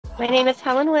My name is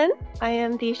Helen Nguyen. I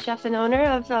am the chef and owner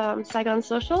of Saigon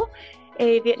Social,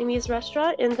 a Vietnamese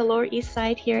restaurant in the Lower East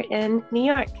Side here in New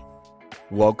York.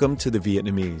 Welcome to The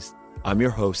Vietnamese. I'm your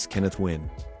host, Kenneth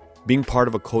Nguyen. Being part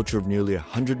of a culture of nearly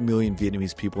 100 million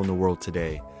Vietnamese people in the world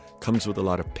today comes with a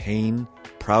lot of pain,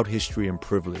 proud history, and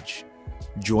privilege.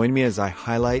 Join me as I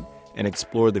highlight and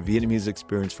explore the Vietnamese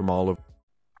experience from all over.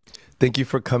 Thank you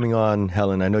for coming on,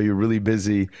 Helen. I know you're really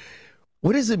busy.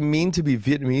 What does it mean to be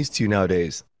Vietnamese to you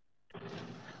nowadays?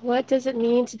 What does it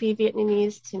mean to be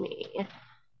Vietnamese to me?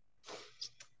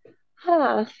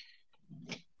 Huh.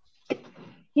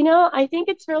 I think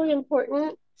it's really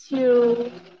important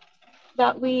to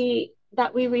that we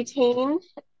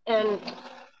and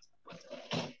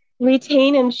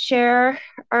retain and share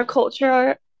our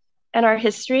culture and our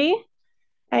history.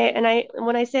 When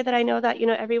I say that, I know that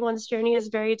everyone's journey is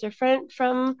very different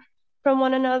from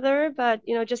one another, but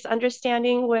just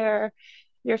understanding where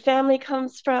your family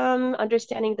comes from,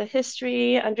 understanding the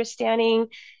history, understanding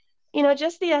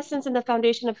just the essence and the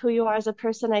foundation of who you are as a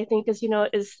person, I think is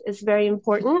very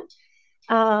important.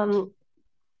 So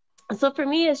for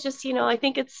me, it's just I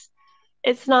think it's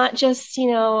not just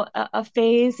a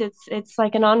phase. It's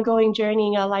like an ongoing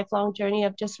journey, a lifelong journey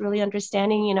of just really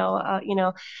understanding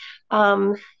your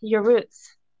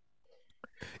roots.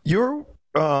 You're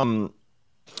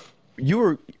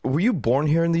were you born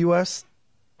here in the US?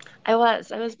 I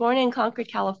was born in Concord,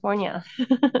 California.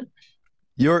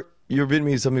 You're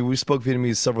Vietnamese. I mean, we spoke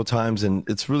Vietnamese several times and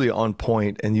it's really on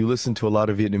point, and you listen to a lot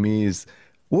of Vietnamese.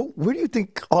 Where do you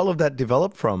think all of that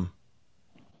developed from?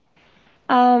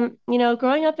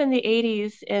 Growing up in the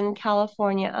 80s in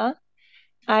California,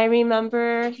 I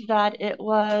remember that it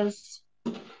was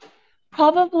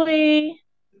probably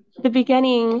the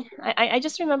beginning. I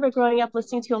just remember growing up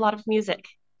listening to a lot of music.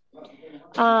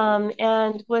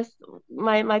 And with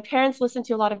my parents listened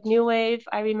to a lot of new wave.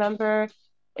 I remember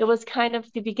it was kind of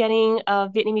the beginning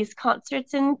of Vietnamese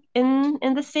concerts in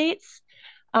the States.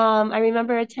 I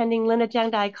remember attending Linda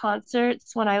Giang Dai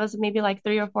concerts when I was maybe like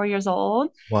 3 or 4 years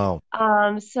old. Wow.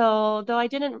 So though I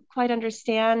didn't quite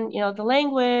understand, the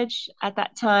language at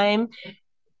that time,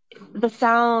 the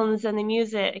sounds and the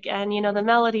music and the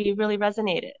melody really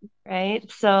resonated,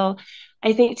 right? So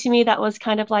I think to me that was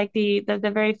kind of like the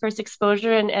very first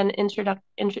exposure and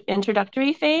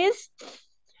introductory phase.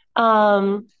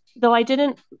 Though I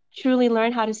didn't truly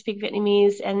learn how to speak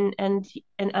Vietnamese and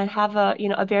I have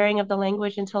a bearing of the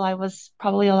language until I was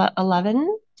probably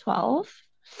 11, 12.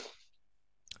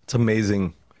 It's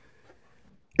amazing.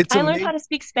 It's I learned how amazing. to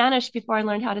speak Spanish before I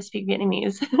learned how to speak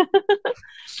Vietnamese.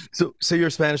 So your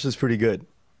Spanish is pretty good.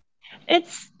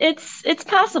 It's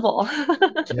passable.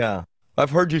 Yeah. I've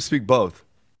heard you speak both.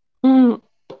 Mm.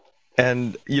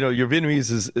 And your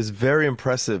Vietnamese is very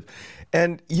impressive.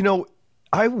 And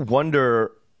I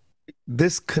wonder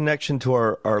this connection to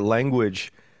our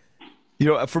language,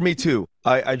 for me too.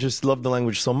 I just love the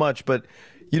language so much, but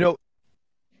you know,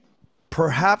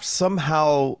 perhaps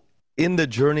somehow in the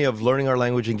journey of learning our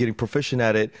language and getting proficient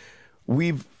at it,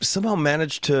 we've somehow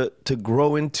managed to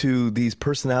grow into these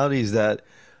personalities that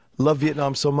love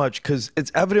Vietnam so much, because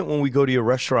it's evident when we go to your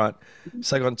restaurant,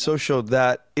 Saigon Social,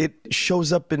 that it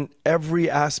shows up in every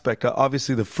aspect.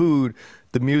 Obviously, the food,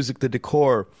 the music, the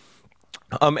decor,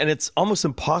 and it's almost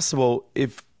impossible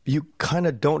if you kind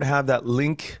of don't have that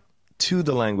link to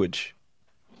the language.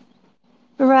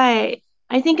 Right.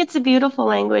 I think it's a beautiful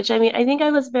language. I mean, I think I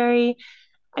was very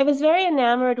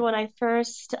enamored when I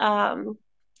first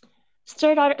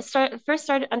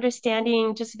started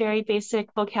understanding just very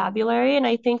basic vocabulary. And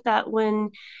I think that when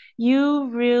you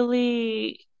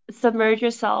really submerge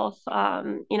yourself,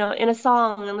 in a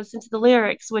song and listen to the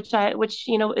lyrics, which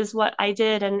is what I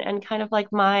did, and kind of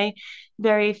like my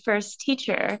very first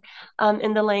teacher,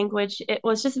 in the language, it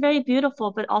was just very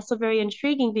beautiful, but also very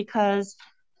intriguing because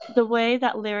the way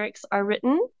that lyrics are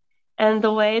written and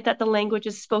the way that the language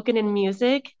is spoken in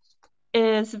music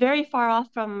is very far off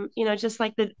from just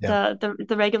like Yeah.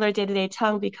 the regular day-to-day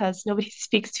tongue, because nobody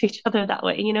speaks to each other that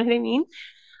way, you know what I mean?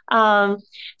 um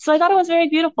so I thought it was very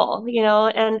beautiful,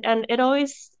 and it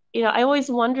always, I always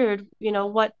wondered,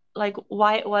 what, like,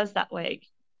 why it was that way,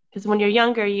 because when you're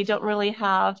younger you don't really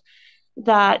have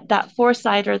that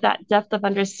foresight or that depth of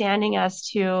understanding as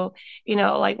to,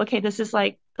 like, okay, this is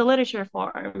like the literature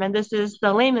form and this is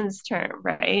the layman's term,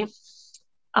 right?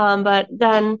 But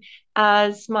then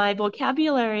as my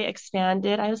vocabulary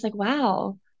expanded, I was like,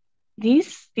 wow,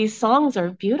 these songs are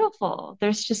beautiful.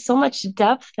 There's just so much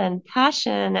depth and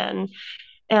passion, and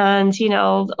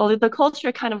all the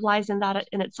culture kind of lies in that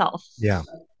in itself. Yeah.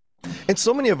 And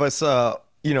so many of us,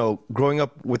 growing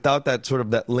up without that sort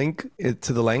of that link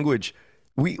to the language,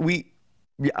 we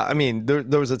yeah, I mean,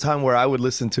 there was a time where I would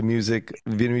listen to music,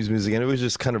 Vietnamese music, and it was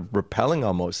just kind of repelling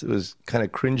almost. It was kind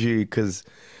of cringy because,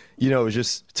 it was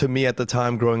just to me at the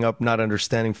time growing up, not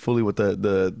understanding fully what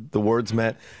the words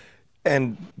meant.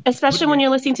 And Especially putting when it,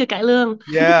 you're listening to Cải Lương.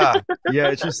 yeah, yeah,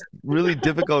 it's just really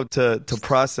difficult to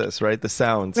process, right? The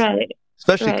sounds, Right,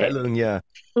 especially Kai right. Lung, yeah.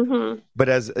 Hmm. But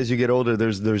as you get older,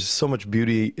 there's so much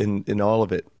beauty in all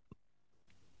of it.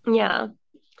 Yeah.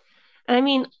 I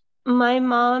mean, my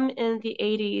mom in the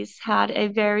 80s had a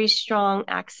very strong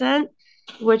accent,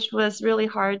 which was really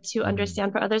hard to Mhm.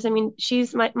 understand for others. I mean,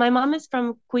 my mom is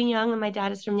from Quy Nhon and my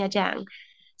dad is from Nha Trang.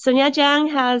 So Nha Trang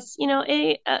has,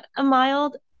 a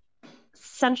mild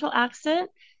central accent,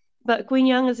 but Quy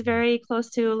Nhon is very close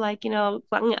to like, Quảng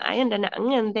Ngãi and Da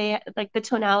Nang, and they like the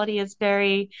tonality is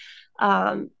very,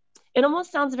 um, it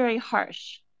almost sounds very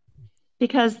harsh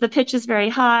because the pitch is very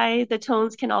high. The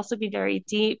tones can also be very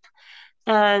deep,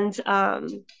 and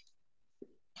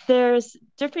there's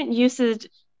different usage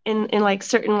in like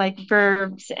certain like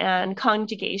verbs and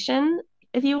conjugation,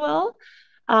 if you will.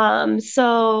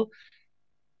 So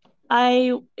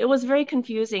I it was very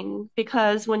confusing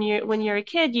because when you're a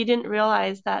kid, you didn't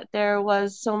realize that there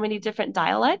was so many different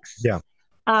dialects, Yeah.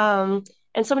 um,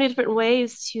 and so many different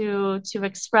ways to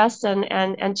express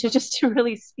and to just to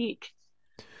really speak.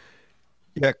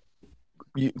 Yeah.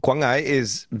 Quang Ngai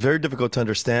is very difficult to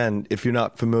understand if you're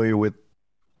not familiar with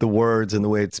the words and the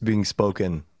way it's being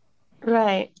spoken.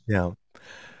 Right. Yeah.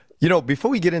 Before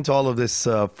we get into all of this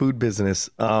food business,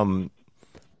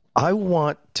 I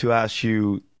want to ask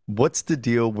you, what's the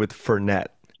deal with Fernet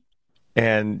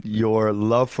and your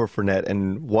love for Fernet,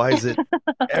 and why is it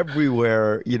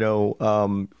everywhere?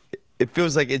 It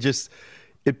feels like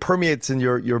it permeates in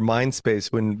your mind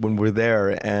space when we're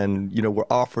there, and we're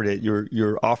offered it.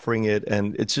 You're offering it,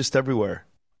 and it's just everywhere.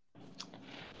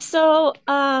 So,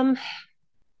 I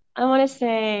want to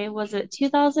say, was it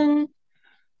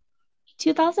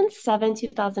 2007,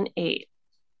 2008?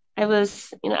 I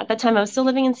was, at the time I was still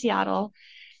living in Seattle.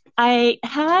 I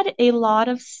had a lot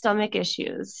of stomach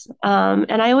issues.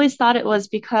 And I always thought it was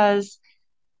because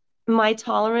my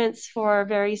tolerance for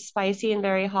very spicy and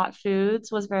very hot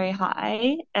foods was very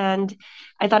high. And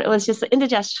I thought it was just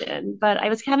indigestion, but I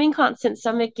was having constant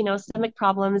stomach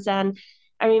problems. And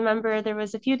I remember there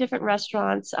was a few different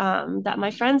restaurants that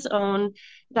my friends owned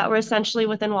that were essentially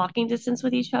within walking distance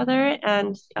with each other.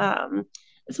 And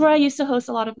it's where I used to host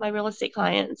a lot of my real estate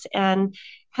clients. And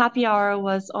happy hour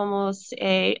was almost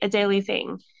a daily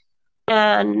thing,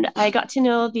 and I got to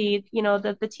know the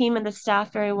team and the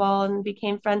staff very well and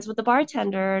became friends with the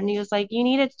bartender. And he was like, "You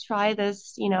need to try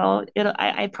this.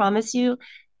 I promise you,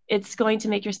 it's going to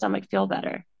make your stomach feel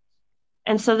better."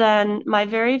 And so then my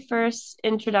very first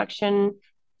introduction,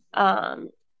 um,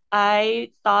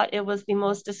 I thought it was the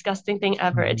most disgusting thing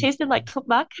ever. It Mhm. tasted like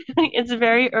tukbak. It's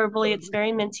very herbally, it's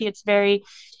very minty, it's very,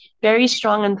 very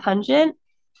strong and pungent,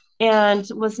 and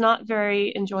was not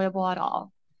very enjoyable at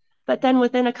all. But then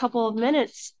within a couple of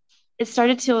minutes, it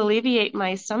started to alleviate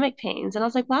my stomach pains. And I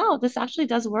was like, wow, this actually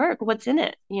does work. What's in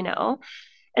it?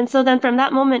 And so then from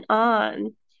that moment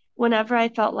on, whenever I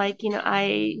felt like,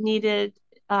 I needed,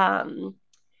 um,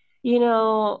 you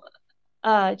know,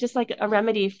 just like a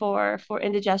remedy for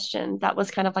indigestion, that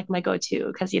was kind of like my go-to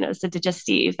because it's a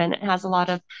digestive and it has a lot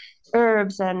of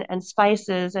herbs and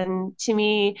spices. And to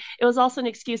me, it was also an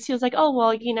excuse. He was like, "Oh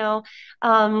well,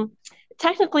 um,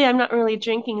 technically, I'm not really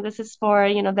drinking. This is for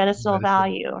medicinal Medicine.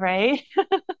 value, right?"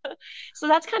 So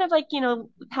that's kind of like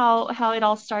how it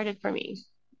all started for me.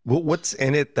 What's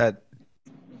in it that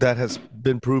has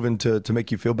been proven to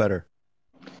make you feel better?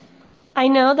 I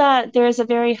know that there's a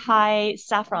very high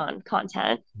saffron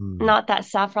content. Hmm. Not that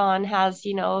saffron has,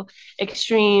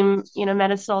 extreme,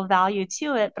 medicinal value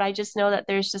to it, but I just know that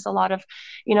there's just a lot of,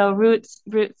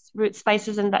 root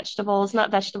spices and vegetables,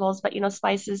 not vegetables, but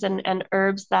spices and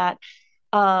herbs that,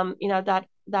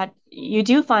 that you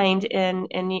do find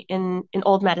in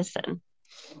old medicine.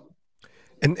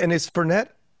 And is Fernet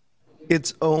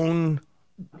its own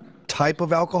type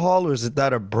of alcohol, or is it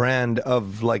that a brand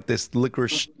of like this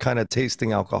licorice kind of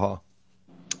tasting alcohol?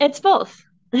 It's both.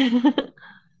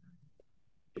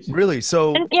 Really?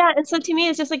 So, And yeah, and so to me,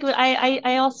 it's just like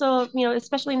I also,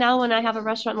 especially now when I have a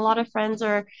restaurant, and a lot of friends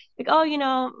are like,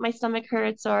 "Oh, my stomach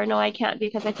hurts," or "No, I can't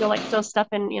because I feel like so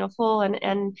stuffed and full,"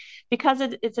 and because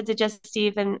it's a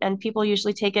digestive, and people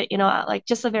usually take it, like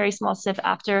just a very small sip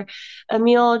after a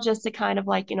meal, just to kind of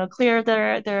like clear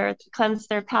their cleanse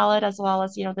their palate as well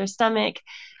as their stomach.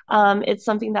 It's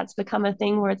something that's become a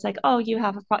thing where it's like, "Oh, you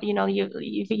have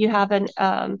you have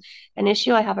an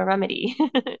issue, I have a remedy."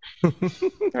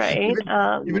 Right? even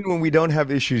even when we don't have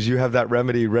issues, you have that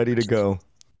remedy ready to go.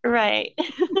 Right.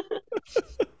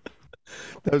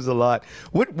 That was a lot.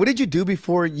 What did you do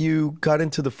before you got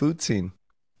into the food scene?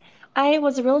 I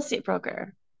was a real estate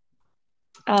broker.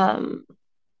 Um,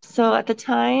 so at the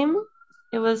time,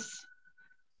 it was,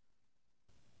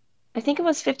 I think it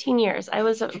was 15 years. I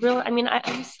was a real, I mean,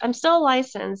 I'm still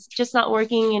licensed, just not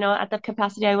working, at the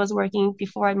capacity I was working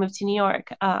before I moved to New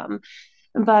York.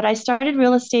 But I started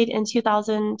real estate in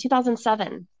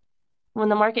 2007 when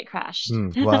the market crashed.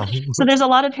 Wow. So there's a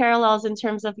lot of parallels in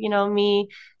terms of, me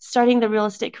starting the real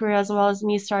estate career as well as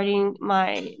me starting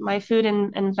my food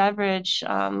and beverage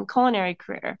culinary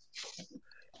career.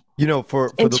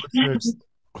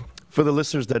 For the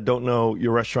listeners that don't know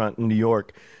your restaurant in New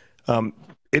York, um,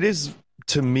 it is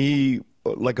to me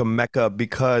like a mecca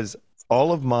because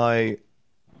all of my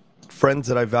friends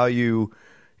that I value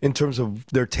in terms of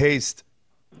their taste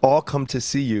all come to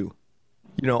see you.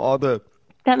 All the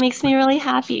That makes me really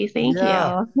happy. Thank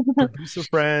yeah, you. producer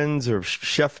friends or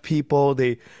chef people,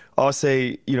 they all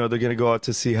say, they're gonna go out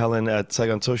to see Helen at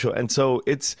Saigon Social. And so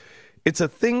it's a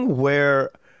thing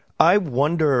where I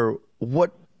wonder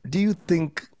what do you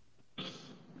think,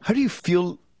 how do you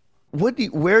feel,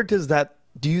 where does that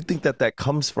do you think that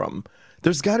comes from?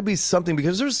 There's got to be something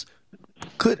because there's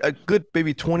a good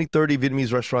maybe 20, 30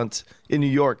 Vietnamese restaurants in New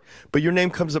York, but your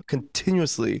name comes up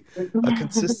continuously,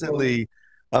 consistently,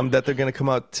 that they're going to come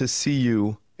out to see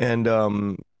you, and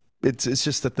it's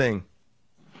just a thing.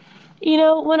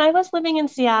 When I was living in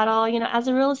Seattle, as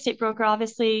a real estate broker,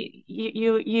 obviously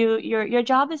your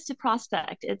job is to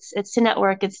prospect. It's to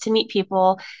network, it's to meet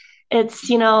people. It's,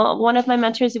 one of my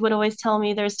mentors would always tell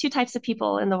me there's two types of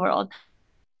people in the world.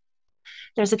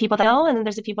 There's the people that know, and then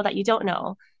there's the people that you don't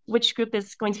know. Which group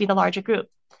is going to be the larger group?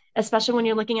 Especially when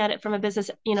you're looking at it from a business,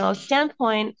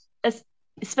 standpoint,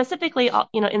 specifically,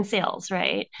 in sales,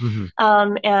 right?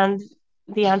 Hmm. And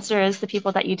the answer is the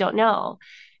people that you don't know.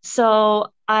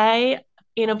 So I,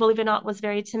 believe it or not, was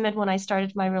very timid when I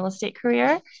started my real estate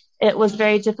career. It was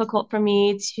very difficult for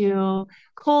me to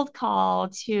cold call,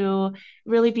 to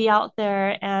really be out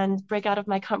there and break out of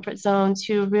my comfort zone,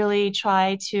 to really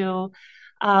try to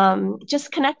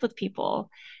just connect with people.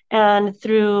 And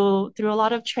through a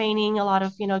lot of training, a lot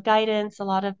of guidance, a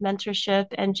lot of mentorship,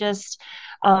 and just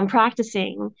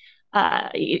practicing,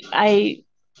 I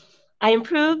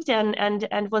improved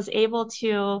and was able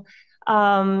to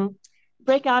um,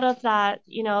 break out of that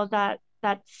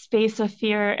space of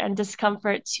fear and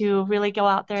discomfort to really go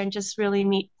out there and just really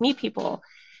meet people.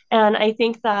 And I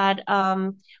think that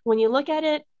when you look at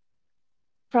it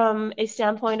from a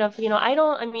standpoint of,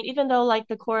 I mean, even though like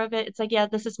the core of it, it's like, yeah,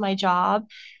 this is my job.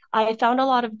 I found a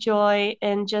lot of joy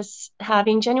in just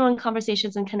having genuine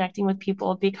conversations and connecting with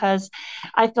people because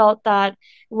I felt that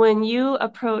when you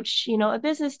approach, a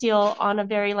business deal on a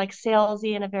very like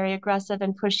salesy and a very aggressive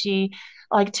and pushy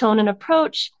like tone and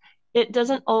approach, it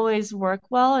doesn't always work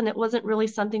well. And it wasn't really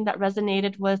something that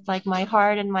resonated with like my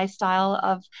heart and my style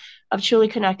of truly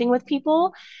connecting with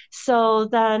people. So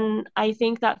then I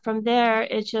think that from there,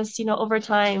 it's just, over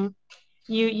time,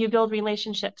 you build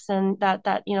relationships and that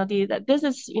the that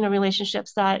business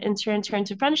relationships that in turn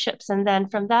to friendships, and then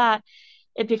from that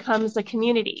it becomes a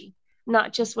community,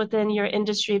 not just within your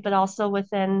industry but also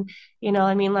within,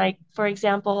 I mean, like for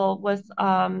example, with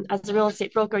as a real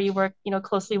estate broker, you work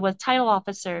closely with title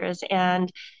officers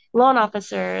and loan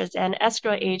officers and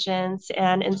escrow agents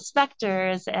and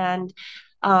inspectors and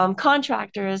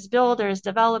contractors, builders,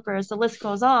 developers, the list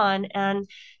goes on. And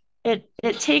it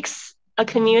takes a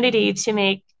community to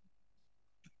make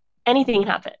anything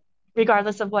happen,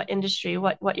 regardless of what industry,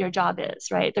 what your job is,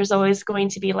 right? There's always going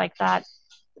to be like that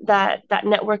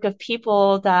network of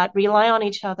people that rely on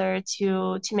each other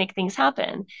to make things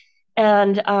happen.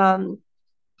 And I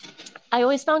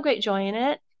always found great joy in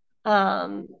it.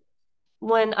 Um,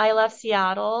 when I left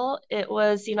Seattle, it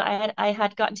was, I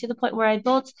had gotten to the point where I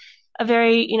built a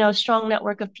very, strong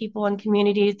network of people and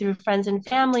community through friends and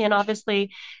family, and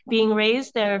obviously being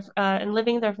raised there and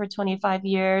living there for 25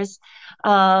 years.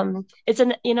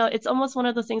 It's almost one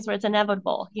of those things where it's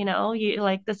inevitable. You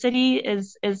like the city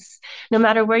is no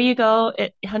matter where you go,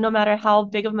 no matter how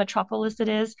big of a metropolis it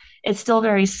is, it's still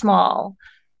very small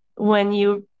when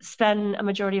you spend a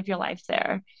majority of your life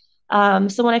there.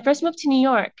 So when I first moved to New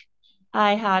York,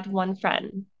 I had one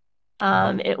friend.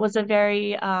 Wow. It was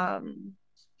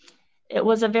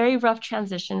a very rough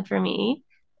transition for me.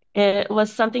 It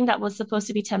was something that was supposed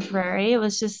to be temporary. It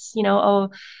was just,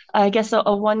 I guess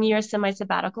a 1 year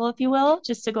semi-sabbatical, if you will,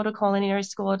 just to go to culinary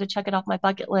school to check it off my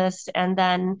bucket list, and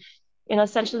then,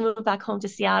 essentially move back home to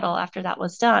Seattle after that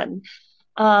was done.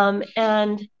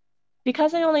 And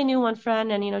because I only knew one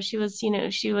friend, and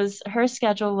her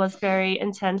schedule was very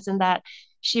intense in that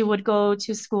she would go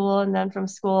to school and then from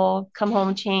school come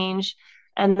home, change,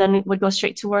 and then would go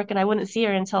straight to work. And I wouldn't see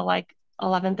her until like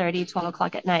 11:30, 12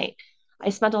 o'clock at night. I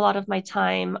spent a lot of my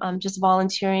time just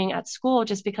volunteering at school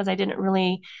just because I didn't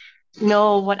really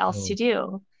know what else to Oh.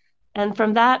 do. And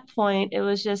from that point, it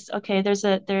was just okay.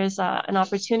 An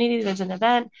opportunity. There's an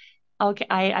event. Okay,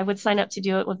 I would sign up to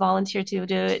do it. Would volunteer to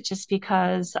do it just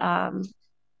because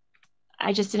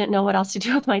I just didn't know what else to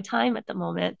do with my time at the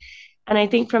moment. And I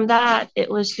think from that, it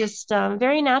was just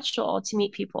very natural to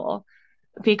meet people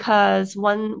because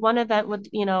one event would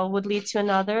would lead to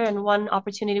another, and one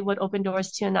opportunity would open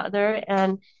doors to another.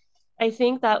 And I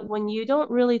think that when you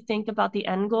don't really think about the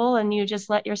end goal and you just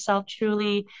let yourself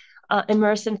truly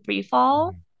immerse in free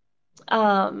fall, Mhm.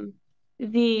 um,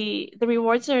 the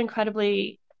rewards are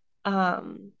incredibly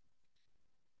um,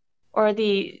 or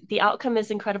the outcome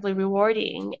is incredibly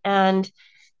rewarding, and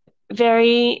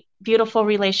very beautiful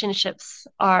relationships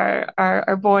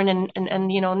are born and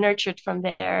nurtured from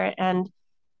there. And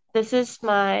this is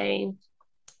my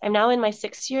I'm now in my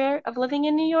sixth year of living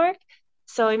in New York.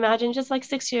 So imagine just like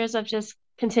 6 years of just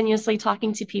continuously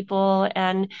talking to people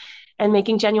and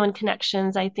making genuine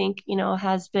connections. I think,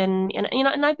 has been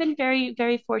and I've been very,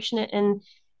 very fortunate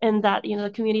in that,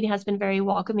 the community has been very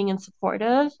welcoming and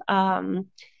supportive.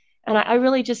 And I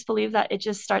really just believe that it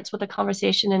just starts with a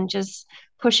conversation and just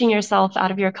pushing yourself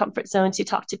out of your comfort zone to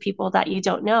talk to people that you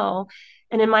don't know.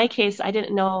 And in my case, I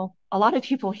didn't know a lot of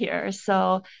people here.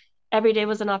 So every day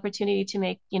was an opportunity to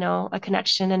make, a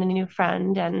connection and a new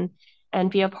friend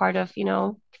and be a part of,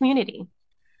 community.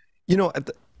 You know,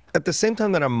 at the same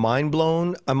time that I'm mind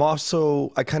blown, I'm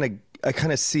also I kind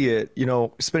of see it, you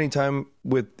know, spending time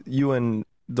with you and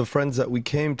the friends that we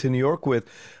came to New York with,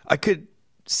 I could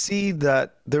see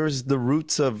that there's the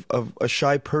roots of a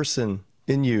shy person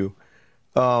in you.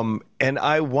 And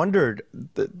I wondered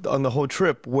on the whole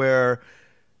trip where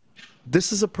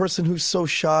this is a person who's so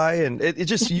shy and it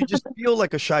just you just feel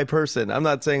like a shy person. I'm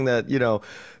not saying that, you know,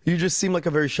 you just seem like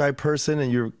a very shy person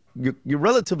and you're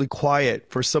relatively quiet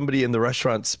for somebody in the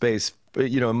restaurant space,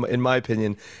 you know, in my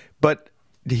opinion. But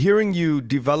hearing you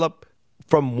develop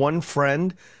from one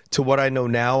friend to what I know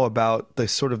now about the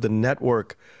sort of the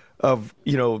network of,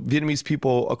 you know, Vietnamese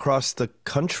people across the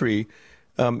country,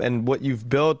 and what you've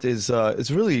built is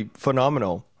really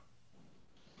phenomenal.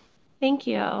 Thank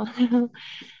you.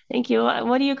 Thank you.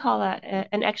 What do you call that?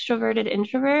 An extroverted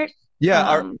introvert? Yeah,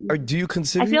 Um, do you I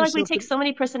consider feel like we yourself take to? so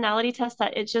many personality tests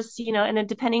that it just, and then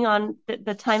depending on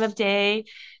the time of day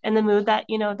and the mood that,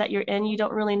 that you're in, you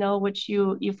don't really know which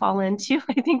you fall into.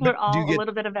 I think But we're all a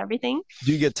little bit of everything.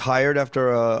 do you get tired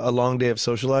after a long day of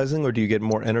socializing, or do you get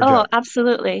more Oh, energized?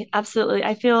 absolutely. Absolutely.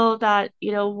 I feel that,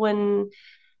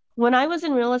 when I was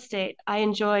in real estate, I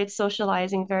enjoyed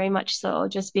socializing very much so,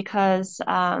 just because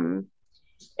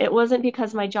it wasn't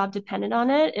because my job depended on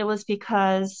it. It was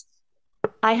because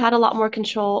I had a lot more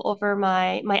control over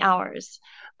my hours,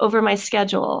 over my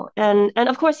schedule. And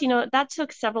of course, that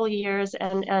took several years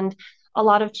and a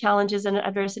lot of challenges and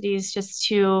adversities just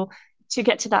to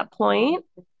get to that point.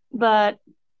 But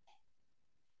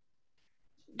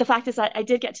the fact is that I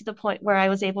did get to the point where I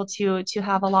was able to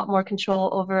have a lot more control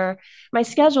over my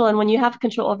schedule. And when you have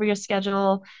control over your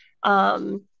schedule,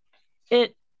 um,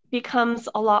 it becomes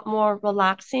a lot more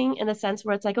relaxing in the sense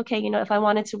where it's like, okay, if I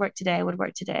wanted to work today, I would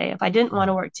work today. If I didn't want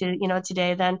to work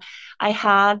today, then I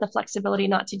had the flexibility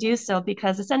not to do so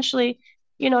because essentially,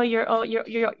 you're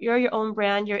your own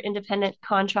brand, you're independent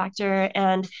contractor,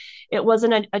 and it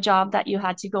wasn't a job that you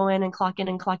had to go in and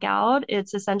clock out.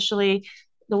 It's essentially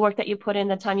the work that you put in,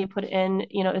 the time you put in,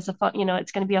 is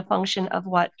it's going to be a function of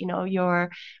what,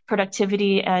 your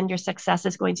productivity and your success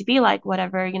is going to be like,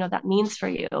 whatever, that means for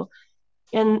you.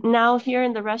 And now here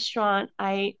in the restaurant,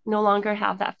 I no longer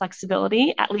have that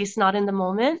flexibility, at least not in the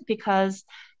moment, because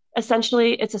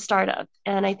essentially it's a startup.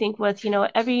 And I think with,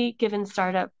 every given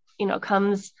startup,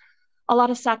 comes a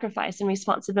lot of sacrifice and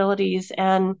responsibilities.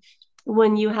 And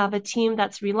when you have a team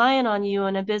that's reliant on you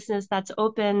and a business that's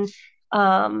open,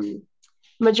 um,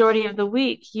 majority of the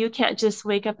week, you can't just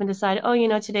wake up and decide,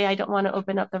 oh, today I don't want to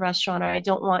open up the restaurant or I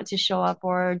don't want to show up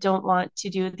or don't want to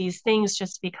do these things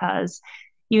just because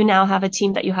you now have a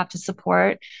team that you have to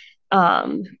support,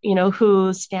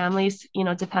 whose families,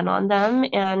 depend on them.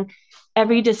 And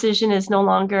every decision is no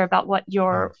longer about what Right.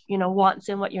 your, wants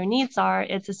and what your needs are.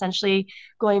 It's essentially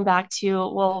going back to,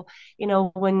 well,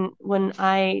 when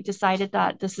I decided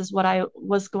that this is what I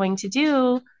was going to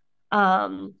do,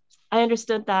 I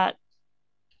understood that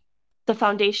the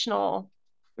foundational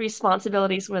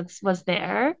responsibilities was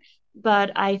there,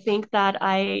 but I think that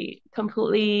I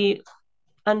completely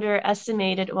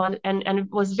underestimated one and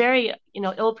was very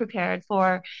ill prepared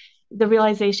for the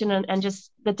realization and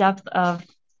just the depth of,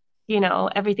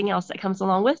 everything else that comes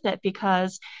along with it.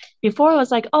 Because before it was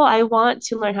like, oh, I want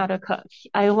to learn how to cook.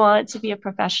 I want to be a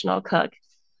professional cook.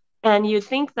 And you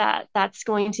think that that's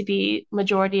going to be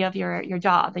majority of your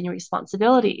job and your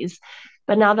responsibilities.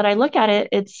 But now that I look at it,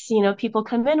 it's, people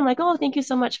come in, I'm like, oh, thank you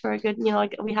so much for a good,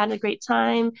 like we had a great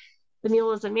time. The meal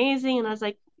was amazing. And I was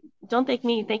like, don't thank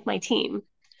me, thank my team.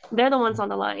 They're the ones on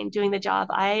the line doing the job.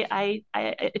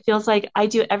 It feels like I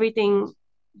do everything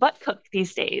but cook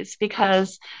these days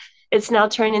because it's now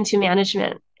turned into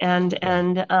management Yeah.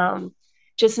 and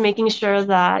just making sure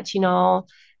that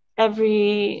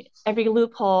every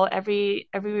loophole, every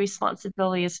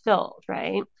responsibility is filled,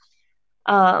 right?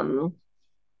 Um,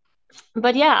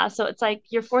 but yeah, so it's like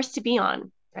you're forced to be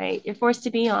on, right? You're forced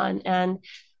to be on, and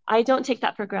I don't take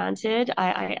that for granted.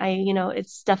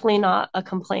 It's definitely not a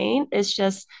complaint. It's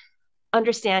just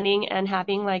understanding and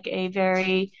having like a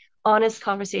very honest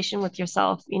conversation with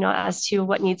yourself, as to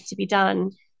what needs to be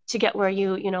done to get where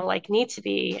you like need to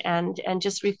be, and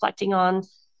just reflecting on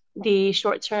the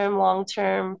short term, long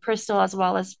term, personal as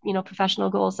well as professional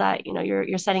goals that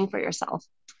you're setting for yourself.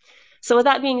 So with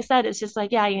that being said, it's just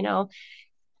like, yeah, you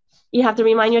have to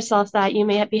remind yourself that you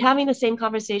may be having the same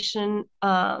conversation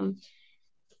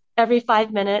every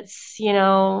 5 minutes,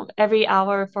 every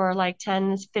hour for like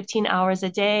 10, 15 hours a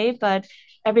day, but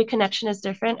every connection is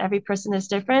different. Every person is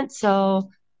different. So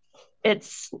it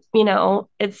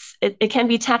can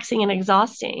be taxing and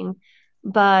exhausting,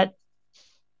 but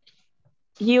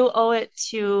you owe it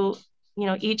to,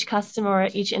 each customer,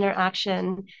 each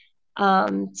interaction,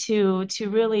 to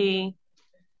really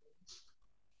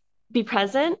be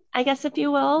present, I guess, if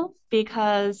you will,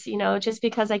 because, just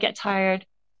because I get tired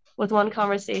with one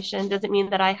conversation doesn't mean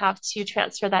that I have to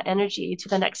transfer that energy to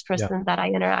the next Yeah. person that I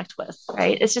interact with,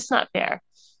 right? It's just not fair.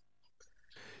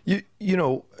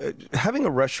 Having a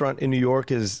restaurant in New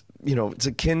York is, it's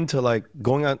akin to like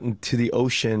going out into the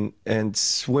ocean and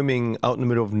swimming out in the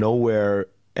middle of nowhere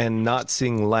and not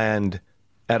seeing land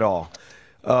at all.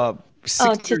 Uh,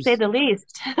 Oh, six to say years, the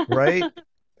least. right?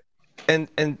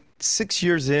 And 6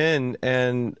 years in,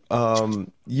 and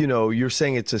you're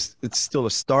saying it's still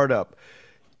a startup,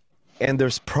 and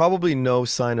there's probably no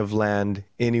sign of land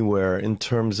anywhere in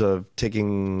terms of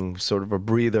taking sort of a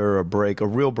breather, a break, a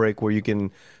real break where you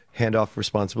can hand off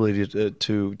responsibility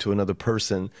to another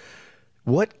person.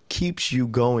 What keeps you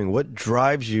going? What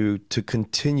drives you to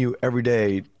continue every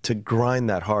day to grind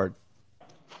that hard?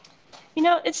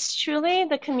 It's truly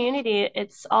the community.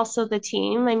 It's also the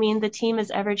team. I mean, the team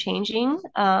is ever changing,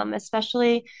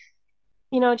 especially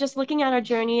just looking at our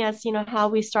journey as, how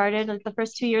we started, like the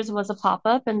first 2 years was a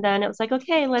pop-up. And then it was like,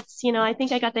 okay, let's, I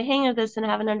think I got the hang of this and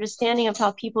have an understanding of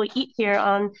how people eat here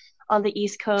on the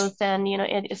East Coast and,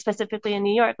 specifically in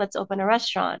New York, let's open a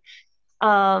restaurant.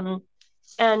 Um,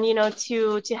 and,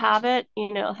 to have it,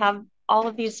 have all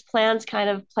of these plans kind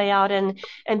of play out and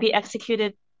be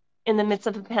executed in the midst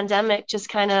of a pandemic just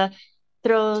kind of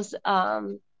throws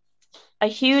a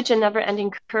huge and never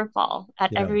ending curveball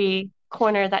at Yeah. every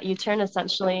corner that you turn,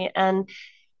 essentially. And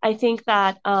I think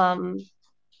that,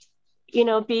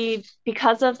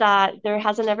 because of that, there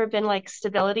hasn't ever been like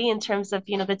stability in terms of,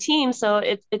 the team. So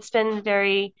it's been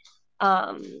very,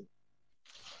 um,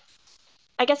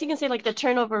 I guess you can say like the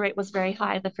turnover rate was very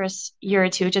high the first year or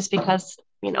two, just because,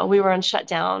 we were on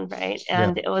shutdown, right? Yeah.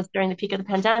 And it was during the peak of the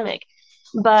pandemic.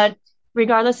 But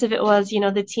regardless if it was,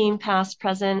 the team past,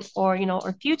 present, or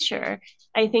future,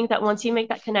 I think that once you make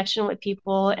that connection with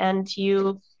people and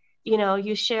you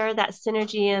share that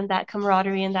synergy and that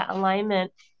camaraderie and that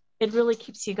alignment, it really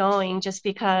keeps you going just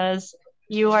because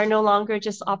you are no longer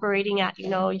just operating at,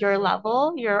 your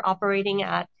level, you're operating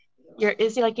at you're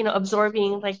is like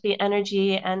absorbing like the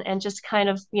energy and just kind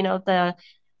of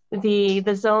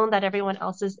the zone that everyone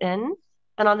else is in.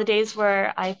 And on the days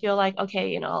where I feel like,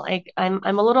 okay, like I'm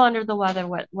a little under the weather,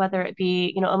 whether it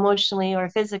be emotionally or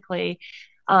physically,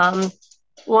 um,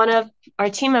 one of our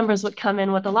team members would come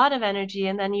in with a lot of energy,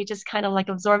 and then you just kind of like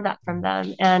absorb that from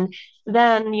them. And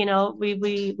then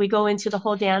we go into the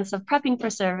whole dance of prepping for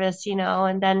service,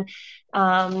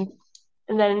 um,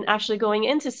 and then actually going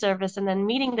into service and then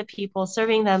meeting the people,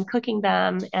 serving them, cooking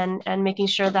them, and making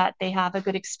sure that they have a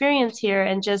good experience here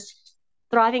and just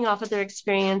thriving off of their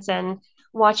experience and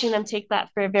watching them take that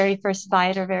for very first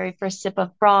bite or very first sip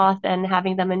of broth and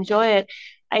having them enjoy it,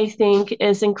 I think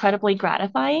is incredibly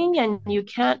gratifying. And you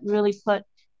can't really put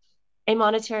a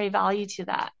monetary value to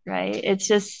that, right? It's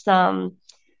just something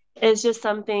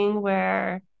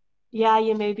where, yeah,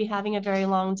 you may be having a very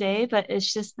long day, but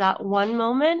it's just that one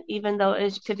moment, even though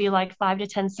it could be like 5 to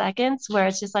 10 seconds, where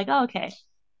it's just like, oh, okay,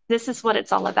 this is what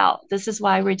it's all about. This is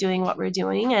why we're doing what we're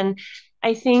doing. And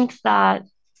I think that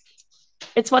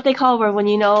it's what they call where when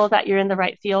you know that you're in the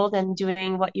right field and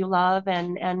doing what you love,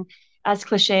 and as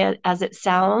cliche as it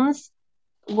sounds,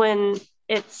 when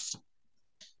it's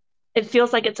it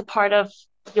feels like it's a part of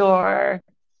your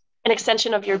an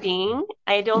extension of your being.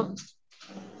 I don't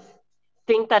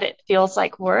think that it feels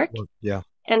like work. Well, yeah.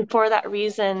 And for that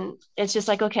reason, it's just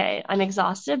like, okay, I'm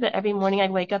exhausted, but every morning I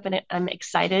wake up and I'm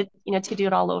excited, to do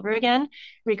it all over again,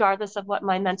 regardless of what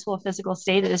my mental or physical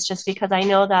state is, just because I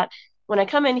know that when I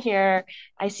come in here,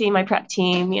 I see my prep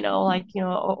team,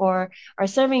 or our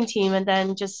serving team. And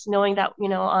then just knowing that,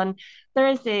 on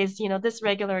Thursdays, this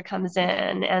regular comes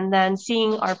in, and then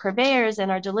seeing our purveyors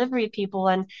and our delivery people,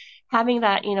 and having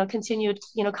that, continued,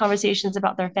 conversations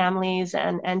about their families,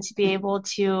 and to be able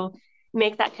to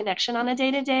make that connection on a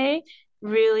day to day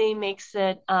really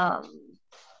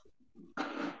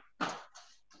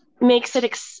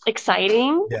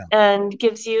exciting, Yeah. and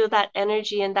gives you that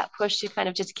energy and that push to kind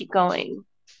of just keep going.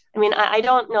 I mean, I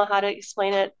don't know how to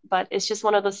explain it, but it's just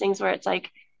one of those things where it's like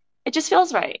it just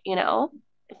feels right.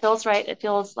 It feels right. It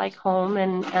feels like home,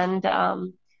 and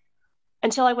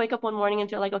until I wake up one morning and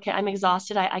feel like, okay, I'm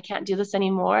exhausted. I can't do this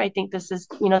anymore. I think this is,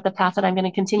 the path that I'm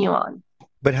going to continue on.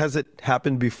 But has it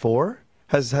happened before?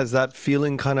 Has that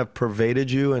feeling kind of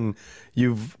pervaded you and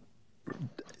you've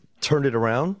turned it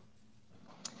around?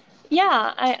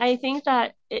 Yeah, I think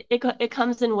that it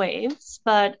comes in waves,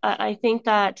 but I think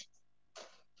that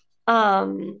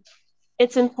um,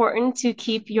 it's important to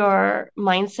keep your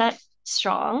mindset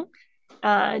strong,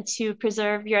 to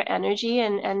preserve your energy,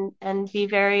 and be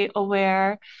very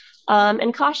aware,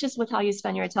 and cautious with how you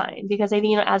spend your time. Because I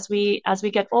think, as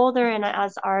we get older, and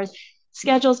as our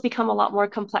schedules become a lot more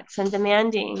complex and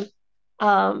demanding,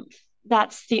 um,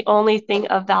 that's the only thing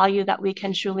of value that we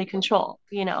can truly control.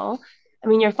 I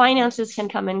mean, your finances can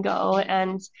come and go,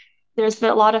 and there's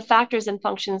been a lot of factors and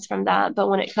functions from that. But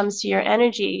when it comes to your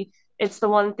energy, it's the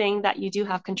one thing that you do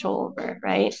have control over,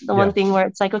 right? The Yeah. one thing where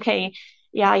it's like, okay,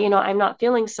 yeah, I'm not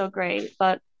feeling so great,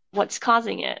 but what's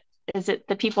causing it? Is it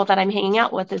the people that I'm hanging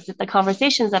out with? Is it the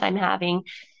conversations that I'm having?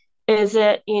 Is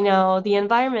it, the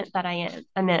environment that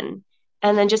I'm in?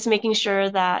 And then just making sure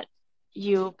that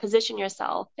you position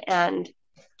yourself and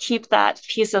keep that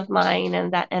peace of mind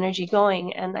and that energy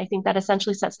going. And I think that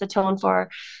essentially sets the tone for,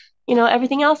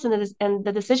 everything else, and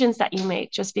the decisions that you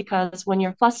make. Just because when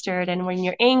you're flustered and when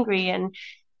you're angry, and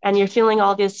you're feeling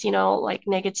all this, like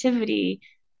negativity,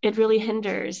 it really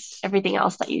hinders everything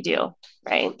else that you do,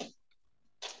 right?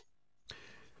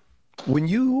 When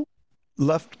you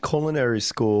left culinary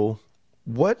school,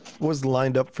 what was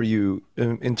lined up for you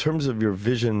in terms of your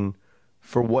vision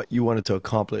for what you wanted to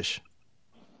accomplish?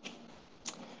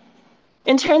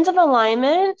 In terms of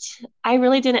alignment, I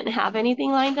really didn't have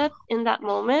anything lined up in that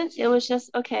moment. It was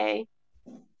just, okay,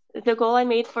 the goal I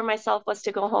made for myself was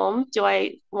to go home. Do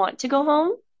I want to go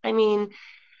home? I mean,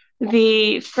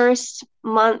 the first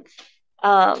month,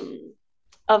 um,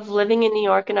 of living in New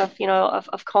York, and of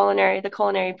the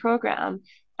culinary program,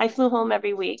 I flew home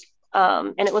every week.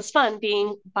 And it was fun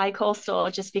being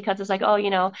bi-coastal, just because it's like, oh, you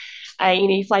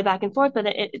fly back and forth, but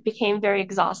it became very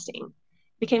exhausting.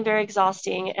 Became very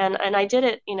exhausting. And I did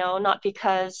it, not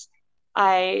because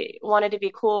I wanted to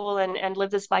be cool and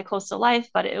live this bi-coastal life,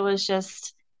 but it was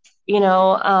just, you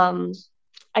know, um,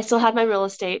 I still had my real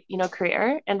estate,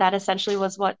 career, and that essentially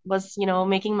was what was,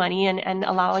 making money, and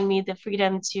allowing me the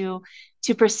freedom to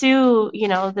pursue,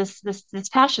 this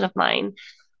passion of mine.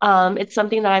 It's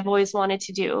something that I've always wanted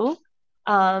to do.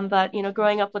 But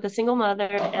growing up with a single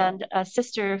mother and a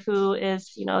sister who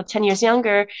is, 10 years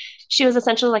younger, she was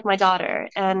essentially like my daughter.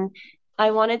 And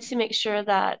I wanted to make sure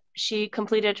that she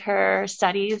completed her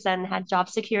studies and had job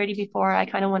security before I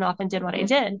kind of went off and did what I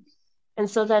did. And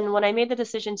so then when I made the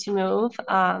decision to move,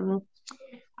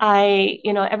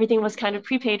 everything was kind of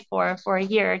prepaid for a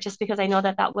year, just because I know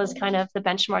that that was kind of the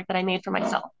benchmark that I made for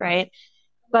myself, right?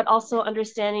 But also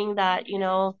understanding that,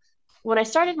 when I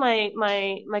started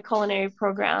my culinary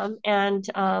program, and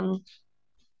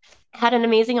had an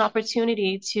amazing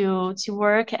opportunity to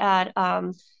work at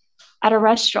a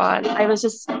restaurant, I was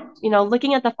just,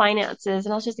 looking at the finances,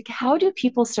 and I was just like, how do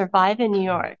people survive in New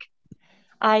York?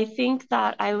 I think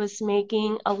that I was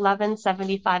making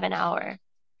 11.75 an hour,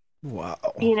 Wow.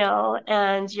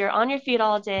 and you're on your feet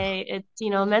all day. It's,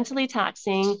 mentally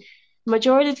taxing.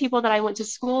 Majority of the people that I went to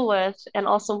school with and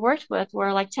also worked with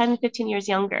were like 10, 15 years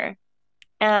younger.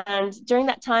 And during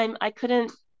that time, I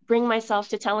couldn't bring myself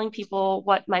to telling people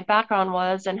what my background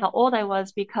was and how old I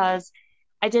was, because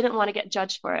I didn't want to get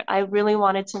judged for it. I really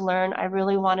wanted to learn. I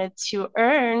really wanted to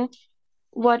earn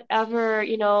whatever,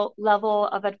 level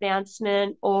of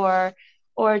advancement or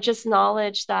just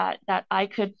knowledge that I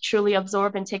could truly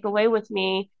absorb and take away with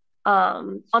me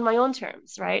on my own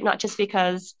terms, right? Not just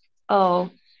because,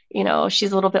 oh,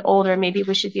 she's a little bit older, maybe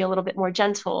we should be a little bit more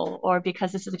gentle, or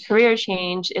because this is a career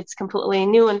change, it's completely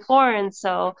new and foreign.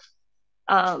 So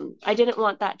I didn't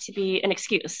want that to be an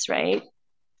excuse, right?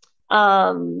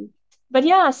 Um, but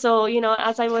yeah, so,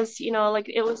 as I was, like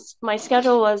it was, my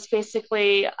schedule was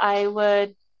basically I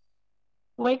would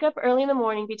wake up early in the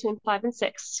morning between 5 and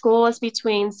 6. School was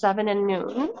between 7 and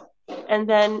noon. And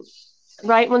then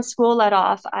right when school let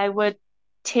off, I would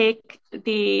take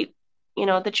the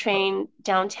train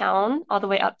downtown all the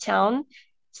way uptown,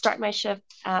 start my shift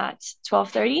at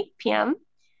 12:30 p.m.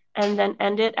 and then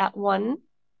end it at 1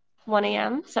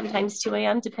 a.m., sometimes 2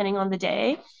 a.m., depending on the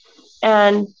day.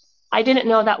 And I didn't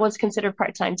know that was considered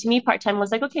part-time. To me, part-time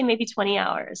was like, okay, maybe 20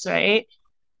 hours, right?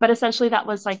 But essentially that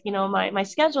was like, my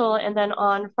schedule. And then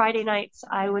on Friday nights,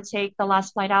 I would take the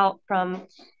last flight out from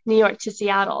New York to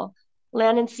Seattle,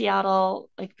 land in Seattle,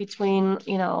 like between,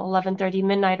 11:30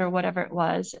 midnight or whatever it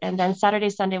was. And then Saturday,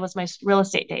 Sunday was my real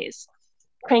estate days.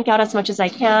 Crank out as much as I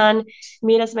can,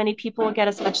 meet as many people, get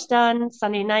as much done.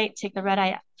 Sunday night, take the red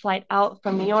eye flight out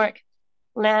from New York,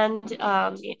 land,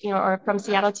 or from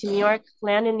Seattle to New York,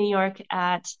 land in New York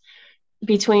at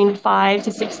between 5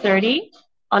 to 6:30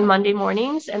 on Monday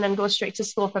mornings, and then go straight to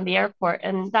school from the airport.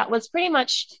 And that was pretty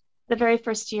much the very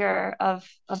first year of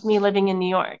me living in New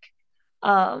York.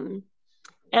 Um,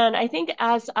 and I think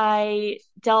as I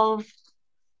delve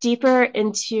deeper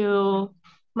into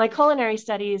my culinary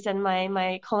studies and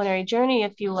my culinary journey,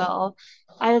 if you will,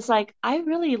 I was like, I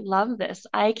really love this.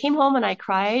 I came home and I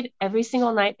cried every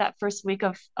single night that first week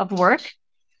of work,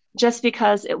 just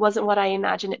because it wasn't what I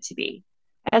imagined it to be.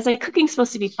 As like cooking's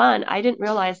supposed to be fun, I didn't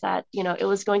realize that, it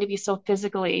was going to be so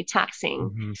physically taxing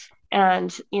Hmm.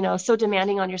 and, so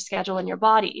demanding on your schedule and your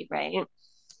body, right?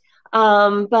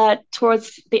 But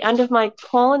towards the end of my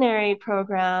culinary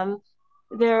program,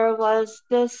 there was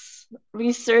this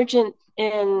resurgent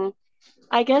in,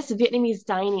 I guess, Vietnamese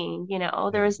dining. There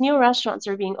Yeah. was new restaurants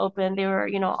that were being opened. They were,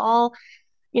 all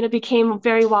became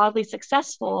very wildly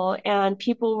successful, and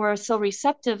people were so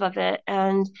receptive of it.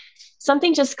 And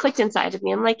something just clicked inside of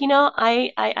me. I'm like,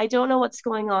 I don't know what's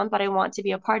going on, but I want to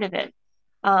be a part of it.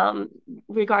 Um,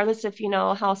 Regardless of,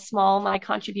 how small my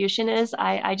contribution is,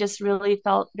 I just really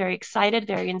felt very excited,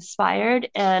 very inspired.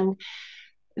 And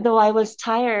though I was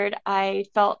tired, I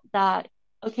felt that,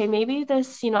 okay, maybe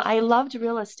this, I loved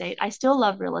real estate. I still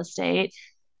love real estate.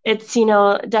 It's,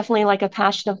 definitely like a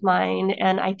passion of mine,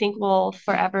 and I think will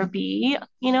forever be,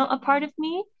 a part of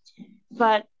me.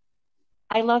 But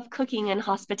I love cooking and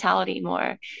hospitality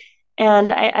more.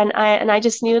 And I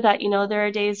just knew that, there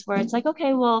are days where it's like,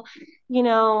 okay, well, you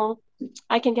know,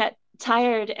 I can get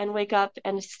tired and wake up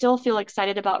and still feel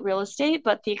excited about real estate,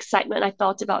 but the excitement I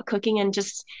felt about cooking and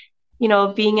just,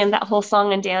 being in that whole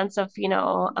song and dance of,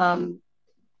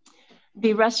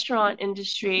 the restaurant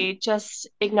industry just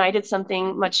ignited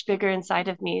something much bigger inside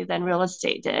of me than real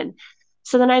estate did.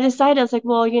 So then I decided, I was like,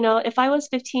 well, if I was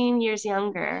 15 years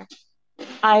younger,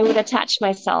 I would attach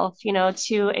myself,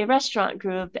 to a restaurant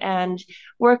group and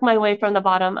work my way from the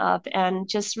bottom up and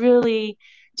just really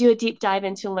do a deep dive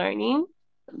into learning.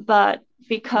 But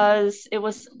because it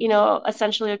was,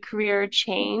 essentially a career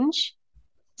change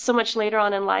so much later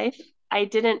on in life, I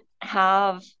didn't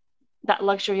have that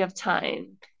luxury of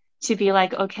time to be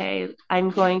like, okay,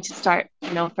 I'm going to start,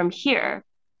 from here.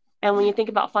 And when you think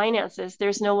about finances,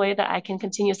 there's no way that I can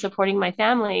continue supporting my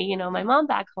family, my mom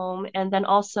back home, and then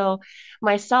also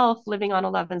myself living on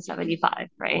 11.75,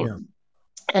 right? Yeah.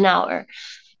 An hour.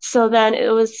 So then it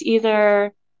was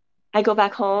either I go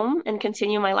back home and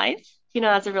continue my life,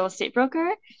 as a real estate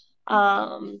broker,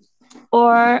 um,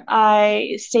 or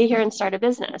I stay here and start a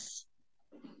business,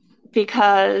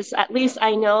 because at least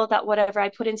I know that whatever I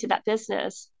put into that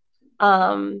business,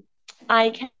 um,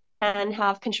 I can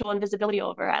have control and visibility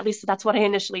over. At least that's what I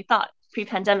initially thought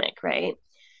pre-pandemic, right?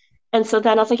 And so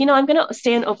then I was like, I'm going to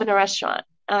stay and open a restaurant.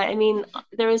 I mean,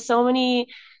 there was so many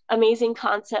amazing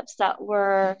concepts that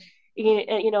were,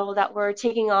 that were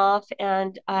taking off,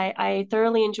 and I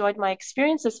thoroughly enjoyed my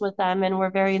experiences with them, and were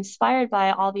very inspired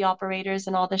by all the operators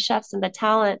and all the chefs and the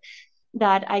talent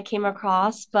that I came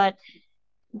across. But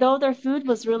though their food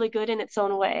was really good in its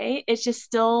own way, it just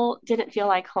still didn't feel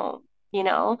like home, you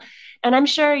know? And I'm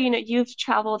sure, you've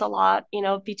traveled a lot,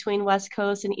 between West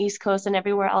Coast and East Coast and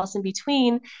everywhere else in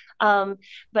between. Um,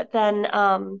 but then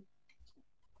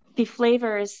the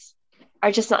flavors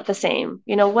are just not the same.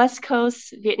 West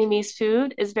Coast Vietnamese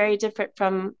food is very different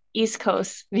from East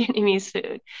Coast Vietnamese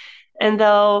food. And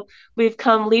though we've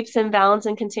come leaps and bounds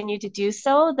and continue to do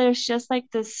so, there's just like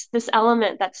this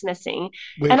element that's missing.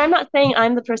 And Wait, I'm not saying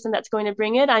I'm the person that's going to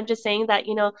bring it. I'm just saying that,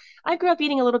 I grew up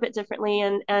eating a little bit differently,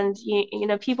 and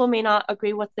people may not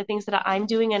agree with the things that I'm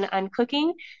doing and I'm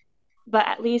cooking, but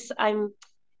at least I'm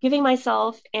giving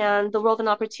myself and the world an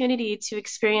opportunity to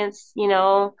experience,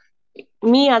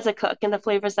 me as a cook and the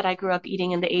flavors that I grew up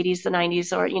eating in the 80s, the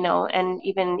 90s, or, and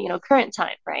even, current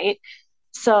time, right?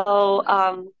 So,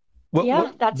 what what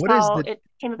yeah, that's what is how the it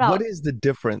came what about. is the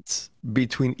difference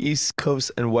between East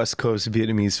Coast and West Coast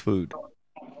Vietnamese food?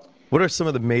 What are some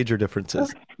of the major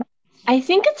differences? I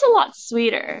think it's a lot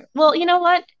sweeter. Well, you know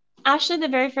what? Actually, the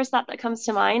very first thought that comes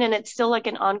to mind, and it's still like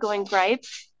an ongoing gripe,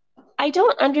 I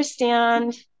don't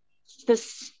understand the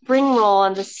spring roll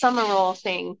and the summer roll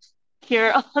thing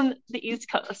here on the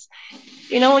East Coast.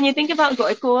 When you think about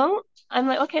gỏi cuống, I'm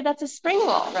like, okay, that's a spring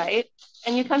roll, right?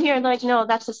 And you come here and they're like, no,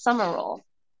 that's a summer roll.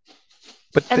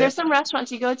 But And the, there's some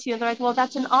restaurants you go to and they're like, well,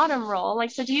 that's an autumn roll.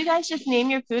 Like, so do you guys just name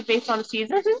your food based on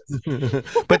seasons?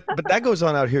 but that goes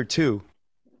on out here too.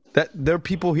 That there are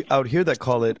people out here that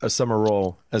call it a summer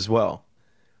roll as well.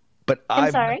 But I'm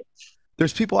I've sorry.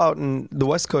 there's people out in the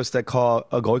West Coast that call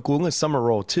a gỏi cuống a summer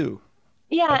roll too.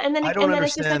 Yeah, And and then I it, don't and then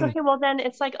it's just like, understand. okay, well then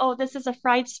it's like, oh, this is a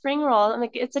fried spring roll. I'm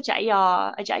like, it's a chả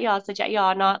giò, it's a chả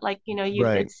giò, not like,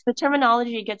 Right. it's the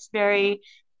terminology gets very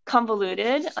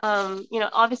convoluted.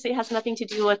 Obviously it has nothing to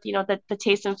do with, the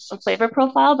taste and flavor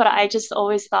profile, but I just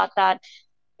always thought that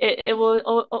it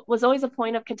was always a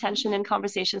point of contention in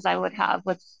conversations I would have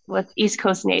with East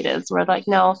Coast natives, where like,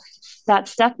 no,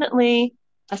 that's definitely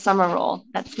a summer roll.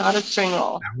 That's not a spring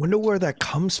roll. I wonder where that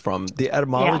comes from, the Yeah.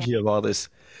 etymology of all this.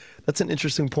 That's an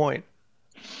interesting point.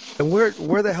 And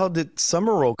where the hell did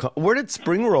summer roll come? Where did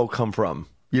spring roll come from?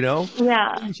 You know,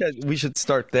 Yeah. we should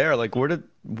start there. Like, where did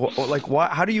like why?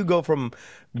 How do you go from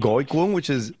gỏi cuống, which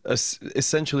is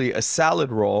essentially a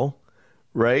salad roll,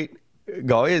 right?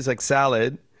 Gỏi is like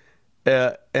salad,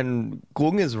 and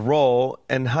cuống is roll.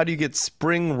 And how do you get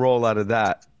spring roll out of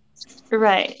that?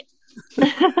 Right.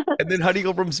 And then how do you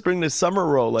go from spring to summer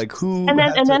roll? Like, who And then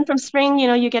had and to? then from spring,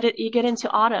 you get into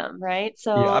autumn, right?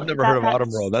 Yeah, So I've never heard that of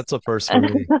autumn roll. that's That's a first for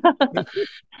me.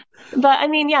 but I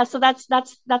mean, yeah, so that's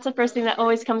the first thing that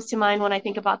always comes to mind when I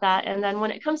think about that. And then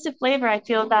when it comes to flavor, I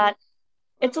feel that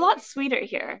it's a lot sweeter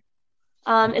here.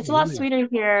 Oh, It's a lot really? sweeter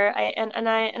here.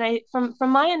 I from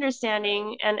my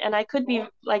understanding, and I could be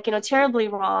like, terribly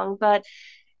wrong, but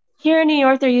here in New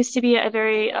York, there used to be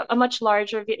a much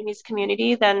larger Vietnamese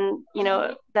community than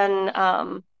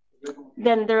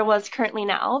there was currently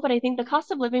now. But I think the cost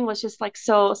of living was just like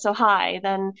so high.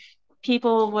 Then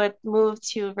people would move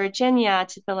to Virginia,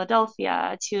 to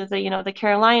Philadelphia, to the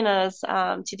Carolinas,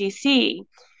 to DC.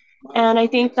 And I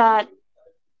think that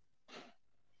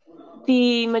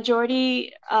the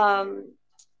majority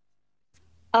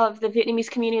of the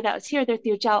Vietnamese community that was here, they're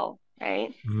Thieu Chau,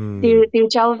 right? Hmm. Thieu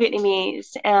Chau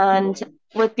Vietnamese. And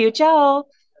with Thieu Chau,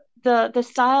 the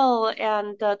style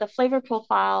and the flavor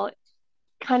profile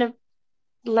kind of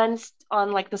lends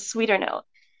on like the sweeter note.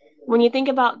 When you think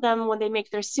about them when they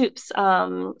make their soups,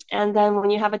 and then when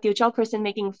you have a Thieu Chau person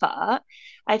making pho,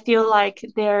 I feel like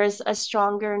there's a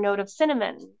stronger note of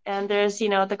cinnamon, and there's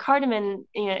the cardamom.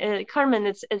 Cardamom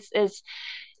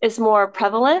is more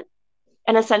prevalent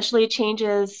and essentially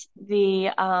changes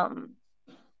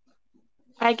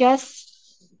I guess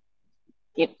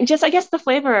I guess the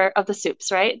flavor of the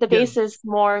soups, right? The Yeah, base is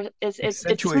more is it's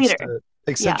accentuates sweeter. the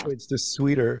Yeah. accentuates the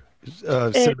sweeter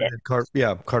It, cinnamon and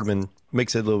cardamom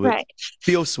makes it a little bit right.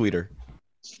 feel sweeter.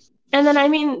 And then I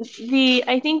mean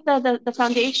I think that the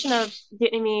foundation of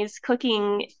Vietnamese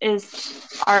cooking is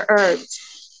our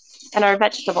herbs and our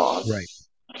vegetables,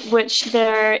 Right. which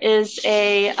there is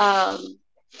a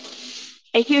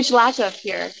huge lack of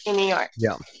here in New York.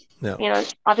 Yeah. Yeah.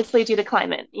 Obviously due to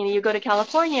climate. You go to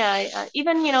California,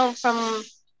 even from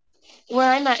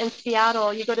where I'm at in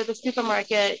Seattle, you go to the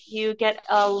supermarket, you get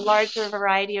a larger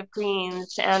variety of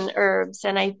greens and herbs,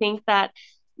 and I think that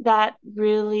that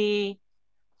really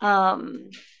um,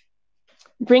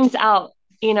 brings out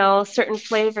certain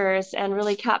flavors and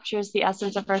really captures the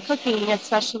essence of our cooking,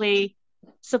 especially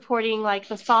supporting like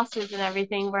the sauces and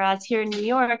everything. Whereas here in New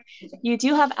York, you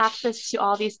do have access to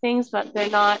all these things, but they're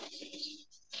not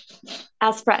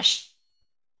as fresh.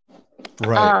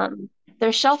 Right. Um,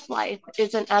 their shelf life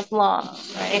isn't as long,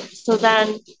 right? So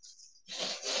then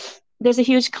there's a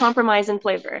huge compromise in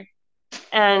flavor,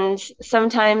 and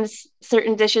sometimes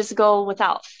certain dishes go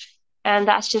without, and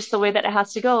that's just the way that it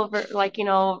has to go. Like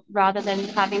rather than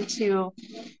having to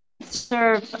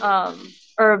serve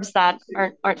herbs that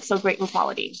aren't so great in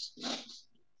quality.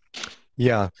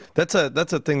 Yeah, that's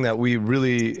a thing that we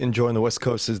really enjoy on the West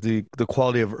Coast is the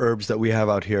quality of herbs that we have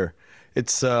out here.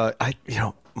 It's I you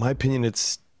know, my opinion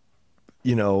it's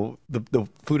the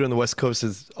food on the West Coast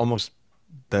is almost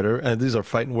better, and these are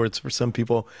fighting words for some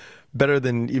people, better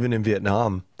than even in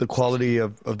Vietnam. The quality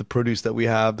of the produce that we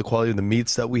have, the quality of the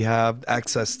meats that we have,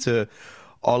 access to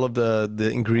all of the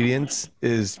ingredients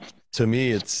is, to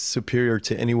me, it's superior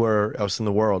to anywhere else in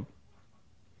the world.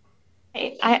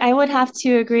 I would have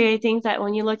to agree. I think that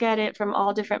when you look at it from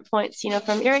all different points,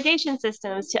 from irrigation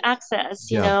systems to access,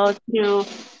 Yeah,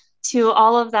 to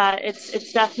all of that,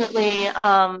 it's definitely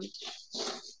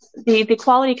the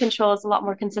quality control is a lot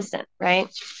more consistent, right?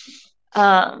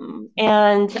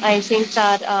 And I think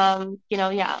that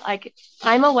yeah, like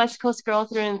I'm a West Coast girl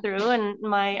through and through, and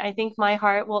my I think my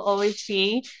heart will always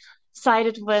be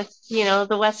sided with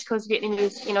the West Coast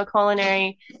Vietnamese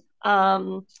culinary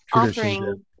traditions. Yeah.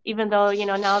 offering. Even though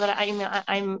now that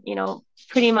I'm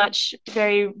pretty much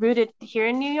very rooted here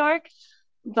in New York,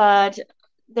 but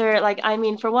they're like, I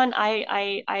mean, for one,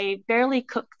 I barely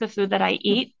cook the food that I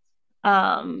eat.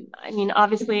 I mean,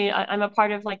 obviously, I'm a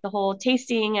part of like the whole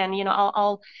tasting, and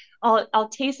I'll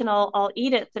taste and I'll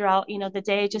eat it throughout the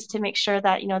day just to make sure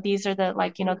that these are the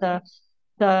like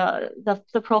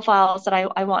the profiles that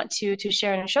I want to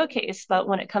share and showcase. But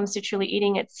when it comes to truly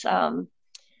eating, it's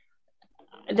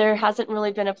there hasn't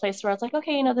really been a place where it's like,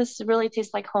 okay, this really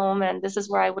tastes like home, and this is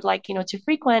where I would like, to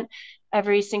frequent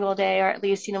every single day, or at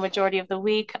least, majority of the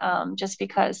week, just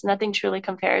because nothing truly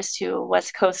compares to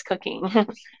West Coast cooking.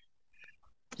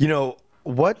 You know,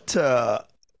 what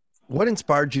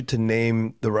inspired you to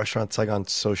name the restaurant Saigon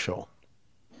Social?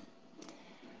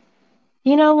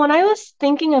 When I was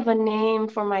thinking of a name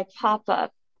for my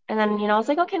pop-up, and then, I was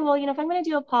like, okay, well, if I'm going to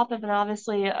do a pop-up, and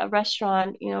obviously a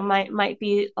restaurant, might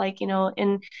be like,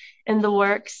 in the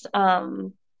works.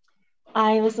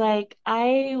 I was like,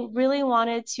 I really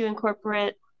wanted to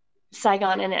incorporate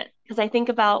Saigon in it because I think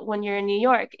about when you're in New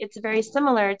York, it's very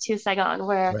similar to Saigon,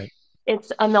 where Right.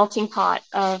 it's a melting pot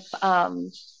of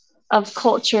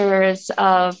cultures,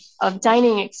 of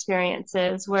dining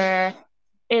experiences, where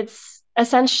it's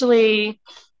essentially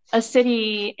a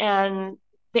city and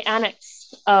the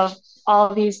annex of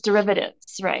all these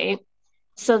derivatives, right?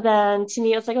 So then to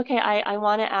me, it's like, okay, I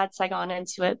want to add Saigon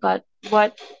into it, but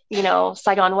what,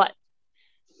 Saigon what,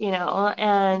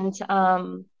 and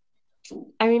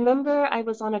I remember I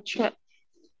was on a trip.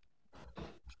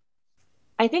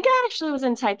 I think I actually was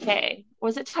in Taipei.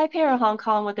 Was it Taipei or Hong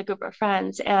Kong with a group of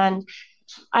friends? And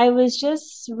I was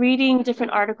just reading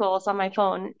different articles on my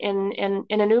phone in an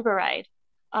Uber ride,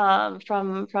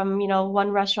 from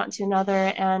one restaurant to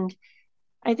another, and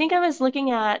I think I was looking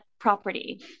at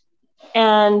property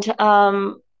and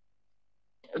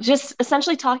just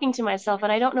essentially talking to myself.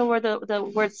 And I don't know where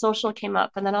the word social came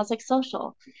up, and then I was like,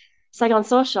 social, Saigon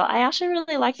Social. I actually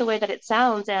really like the way that it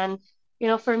sounds, and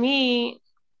for me,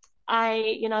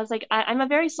 I was like, I'm a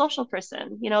very social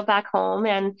person, back home,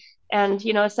 and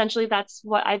essentially that's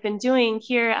what I've been doing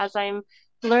here as I'm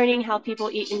learning how people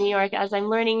eat in New York, as I'm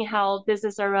learning how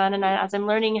business are run, and as I'm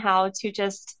learning how to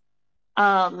just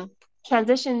um,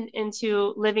 transition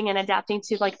into living and adapting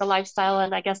to like the lifestyle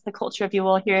and I guess the culture, if you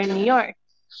will, here in New York.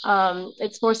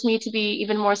 It's forced me to be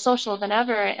even more social than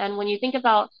ever. And when you think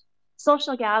about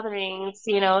social gatherings,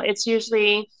 it's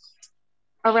usually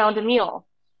around a meal,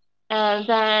 and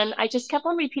then I just kept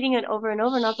on repeating it over and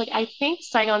over. And I was like, I think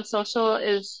Saigon Social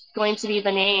is going to be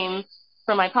the name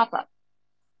for my pop up.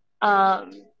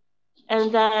 Um,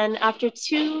 and then after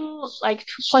two, like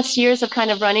plus years of kind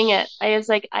of running it, I was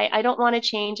like, I don't want to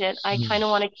change it. I kind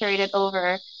of want to carry it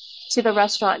over to the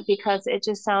restaurant because it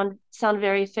just sound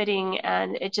very fitting,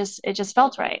 and it just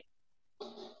felt right.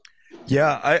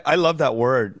 Yeah, I love that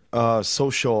word,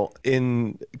 social,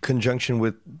 in conjunction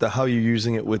with the how you're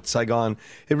using it with Saigon.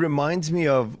 It reminds me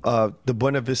of the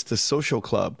Buena Vista Social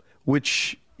Club,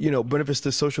 which, Buena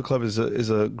Vista Social Club is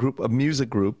a group, a music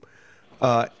group,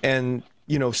 and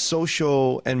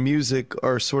social and music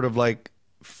are sort of like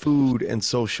food and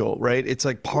social, right? It's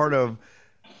like part of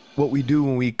what we do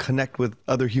when we connect with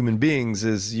other human beings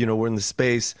is, we're in the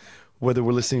space, whether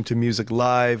we're listening to music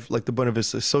live, like the Buena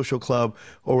Vista Social Club,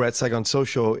 or we're at Saigon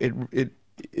Social, it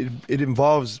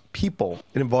involves people,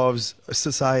 it involves a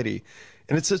society,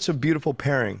 and it's such a beautiful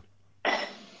pairing.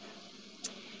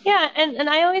 Yeah, and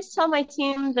I always tell my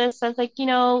team this as like,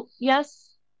 yes,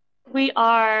 we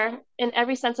are in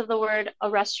every sense of the word a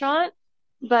restaurant,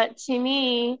 but to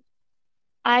me,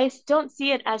 I don't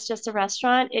see it as just a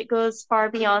restaurant. It goes far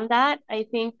beyond that. I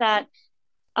think that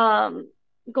um,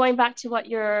 going back to what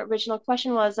your original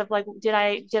question was of like, did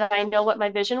I know what my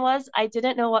vision was? I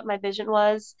didn't know what my vision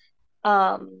was.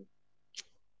 Um,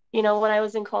 when I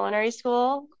was in culinary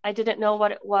school, I didn't know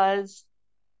what it was.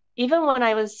 Even when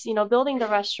I was, building the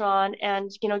restaurant and,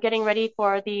 getting ready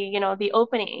for the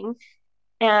opening,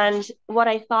 and what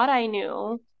I thought I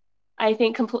knew, I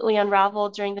think completely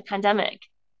unraveled during the pandemic.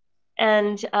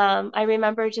 And I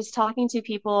remember just talking to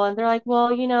people, and they're like, well,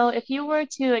 if you were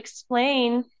to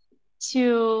explain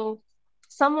to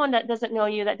someone that doesn't know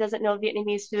you, that doesn't know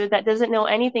Vietnamese food, that doesn't know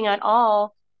anything at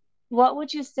all, what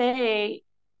would you say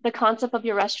the concept of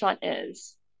your restaurant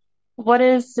is? What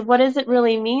does it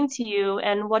really mean to you,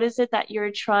 and what is it that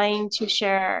you're trying to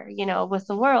share, with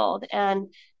the world?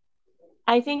 And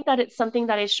I think that it's something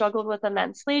that I struggled with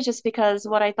immensely, just because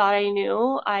what I thought I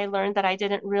knew, I learned that I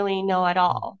didn't really know at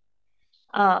all.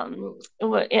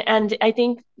 And I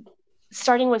think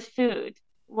starting with food,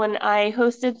 when I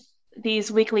hosted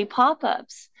these weekly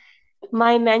pop-ups,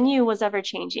 my menu was ever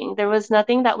changing. There was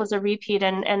nothing that was a repeat,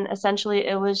 and essentially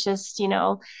it was just,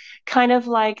 kind of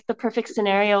like the perfect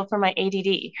scenario for my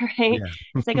ADD, right? Yeah.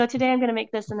 It's like, oh, today I'm going to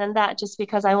make this and then that, just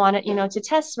because I wanted, to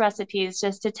test recipes,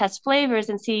 just to test flavors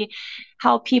and see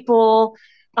how people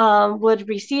would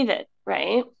receive it,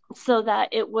 right? So that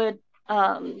it would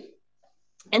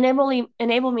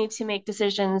enable me to make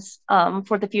decisions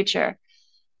for the future.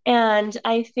 And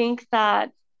I think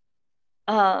that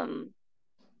um,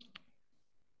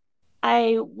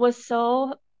 I was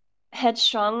so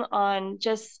headstrong on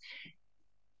just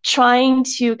trying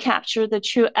to capture the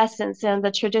true essence and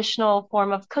the traditional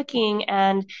form of cooking,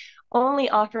 and only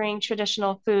offering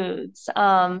traditional foods,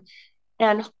 and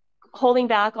holding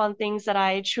back on things that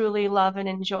I truly love and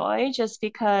enjoy, just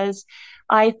because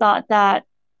I thought that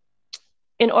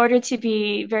in order to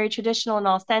be very traditional and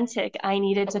authentic, I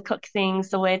needed to cook things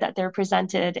the way that they're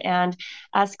presented and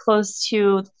as close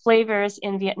to flavors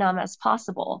in Vietnam as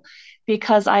possible,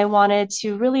 because I wanted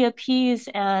to really appease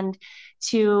and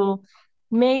to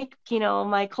make,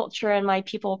 my culture and my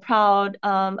people proud,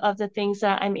 of the things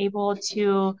that I'm able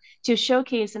to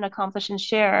showcase and accomplish and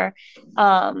share,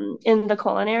 in the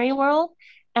culinary world.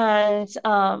 And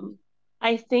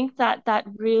I think that that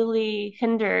really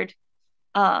hindered,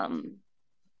 um,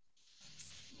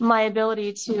 my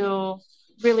ability to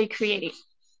really create,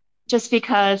 just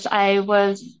because I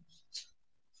was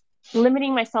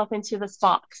limiting myself into this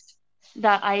box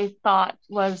that I thought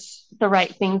was the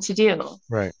right thing to do.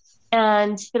 Right.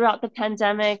 And throughout the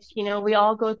pandemic, we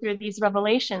all go through these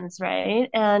revelations, right?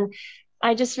 And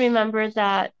I just remember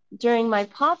that during my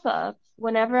pop up,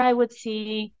 whenever I would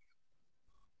see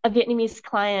a Vietnamese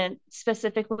client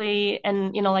specifically,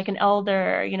 and like an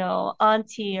elder,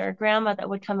 auntie or grandma that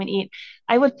would come and eat,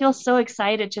 I would feel so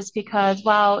excited, just because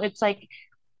wow, it's like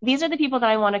these are the people that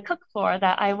I want to cook for,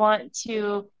 that I want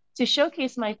to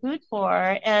showcase my food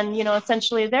for, and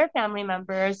essentially their family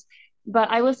members. But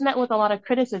I was met with a lot of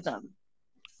criticism,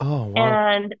 Oh, wow.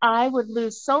 and I would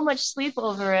lose so much sleep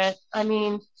over it. I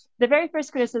mean, the very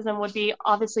first criticism would be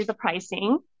obviously the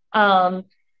pricing. Um,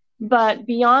 but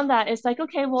beyond that, it's like,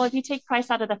 okay, well, if you take price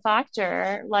out of the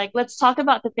factor, like let's talk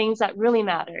about the things that really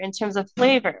matter in terms of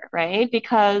flavor, right?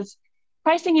 Because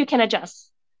pricing you can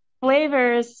adjust.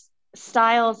 Flavors,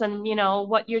 styles, and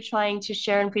what you're trying to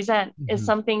share and present is Mhm.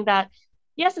 something that,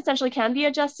 yes, essentially can be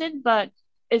adjusted, but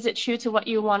is it true to what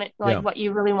you want it, like Yeah. what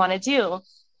you really want to do?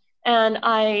 And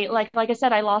I like I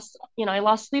said, I lost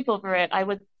sleep over it. I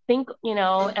would think,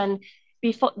 and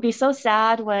be so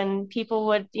sad when people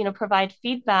would, provide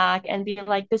feedback and be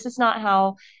like, this is not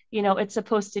how, it's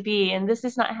supposed to be, and this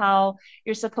is not how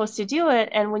you're supposed to do it.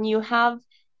 And when you have,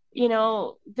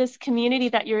 this community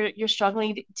that you're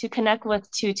struggling to connect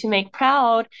with, to make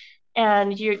proud,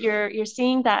 and you're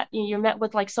seeing that you're met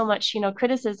with like so much,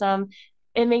 criticism,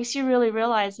 it makes you really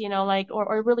realize, like,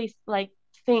 or really like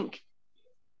think,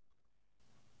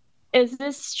 is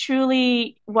this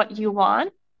truly what you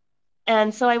want?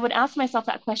 And so I would ask myself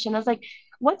that question. I was like,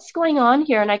 what's going on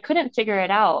here? And I couldn't figure it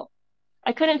out.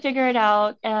 I couldn't figure it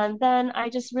out. And then I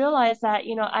just realized that,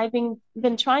 I've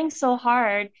been trying so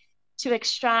hard to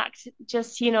extract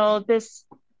just,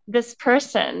 this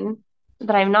person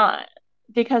that I'm not.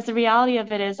 Because the reality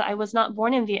of it is I was not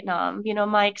born in Vietnam.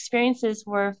 My experiences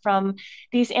were from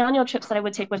these annual trips that I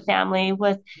would take with family,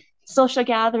 with social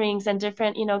gatherings and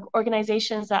different,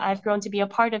 organizations that I've grown to be a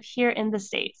part of here in the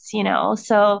States.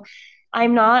 So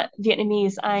I'm not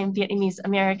Vietnamese, I'm Vietnamese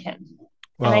American.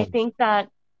 And I Wow. think that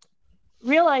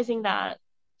realizing that,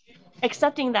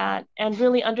 accepting that, and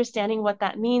really understanding what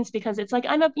that means, because it's like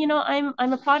I'm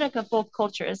a product of both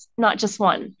cultures, not just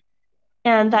one,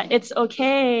 and that it's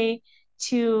okay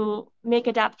to make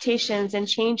adaptations and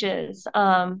changes,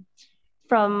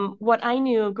 from what I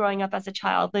knew growing up as a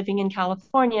child, living in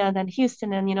California, then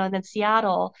Houston, and then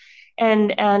Seattle,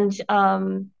 and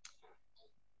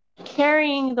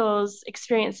carrying those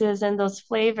experiences and those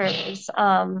flavors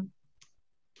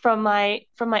from my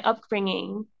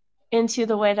upbringing into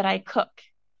the way that I cook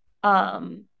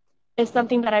um, is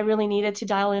something that I really needed to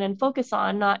dial in and focus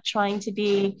on, not trying to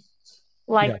be Yeah.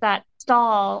 like that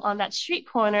stall on that street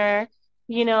corner,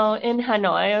 you know, in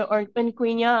Hanoi or in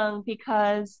Quy Nhon,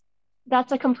 because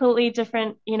that's a completely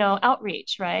different, you know,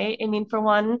 outreach, right? I mean, for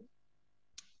one,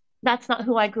 that's not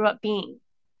who I grew up being.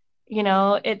 You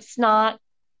know, it's not,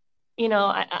 you know,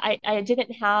 I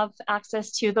didn't have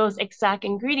access to those exact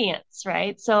ingredients,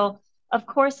 right? So of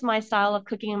course my style of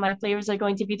cooking and my flavors are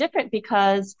going to be different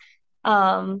because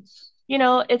um, you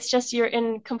know, it's just you're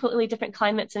in completely different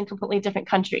climates and completely different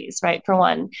countries, right? For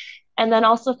one. And then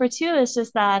also for two, it's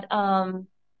just that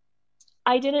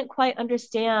I didn't quite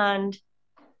understand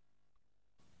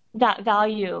that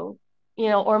value, you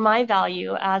know, or my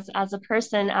value as a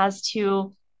person as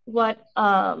to what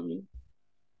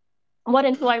what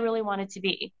and who I really wanted to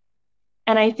be.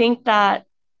 And I think that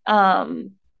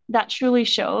that truly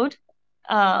showed.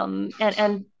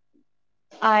 And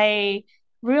I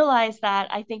realized that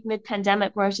I think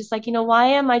mid-pandemic, where I was just like, you know, why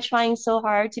am I trying so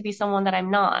hard to be someone that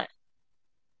I'm not?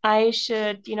 I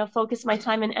should, you know, focus my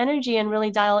time and energy and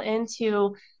really dial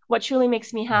into what truly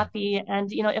makes me Yeah. happy.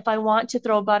 And, you know, if I want to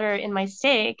throw butter in my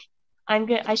steak,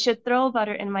 I should throw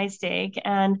butter in my steak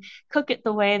and cook it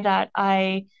the way that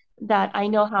I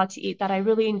know how to eat, that I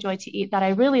really enjoy to eat, that I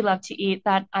really love to eat,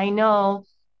 that I know,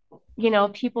 you know,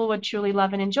 people would truly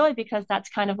love and enjoy because that's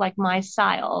kind of like my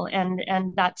style.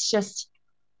 And that's just,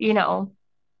 you know,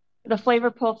 the flavor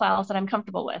profiles that I'm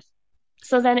comfortable with.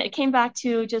 So then it came back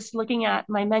to just looking at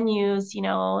my menus, you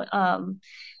know,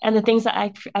 and the things that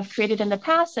I've created in the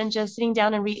past and just sitting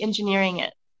down and re-engineering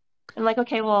it. And like,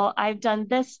 okay, well, I've done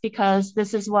this because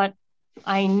this is what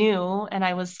I knew and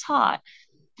I was taught,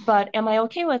 but am I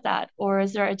okay with that? Or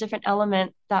is there a different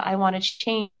element that I want to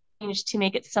change to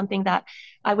make it something that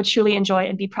I would truly enjoy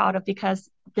and be proud of because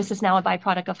this is now a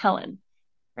byproduct of Helen,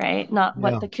 right? Not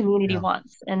what Yeah. the community Yeah.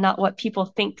 wants and not what people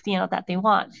think, you know, that they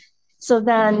want. So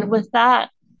then with that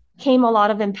came a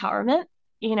lot of empowerment,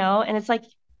 you know, and it's like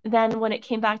then when it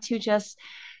came back to just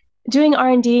doing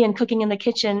R&D and cooking in the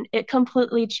kitchen, it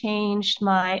completely changed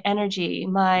my energy,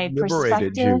 my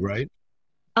Liberated you, perspective. right?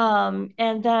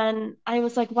 And then I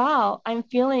was like, wow, I'm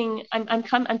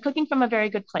cooking from a very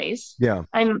good place. Yeah.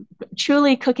 I'm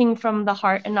truly cooking from the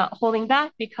heart and not holding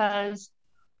back because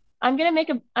I'm gonna make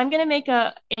a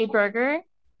burger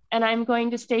and I'm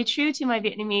going to stay true to my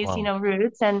Vietnamese, you Wow. know,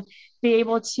 roots and be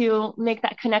able to make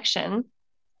that connection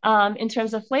in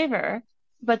terms of flavor.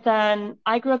 But then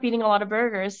I grew up eating a lot of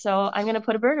burgers, so I'm going to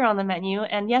put a burger on the menu.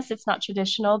 And yes, it's not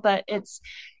traditional, but it's,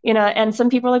 you know, and some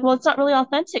people are like, well, it's not really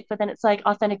authentic. But then it's like,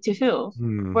 authentic to who?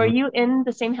 Were Hmm. you in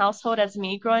the same household as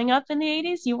me growing up in the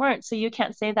 80s? You weren't. So you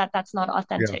can't say that that's not Yeah.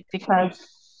 authentic because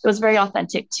it was very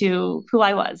authentic to who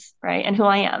I was, right? And who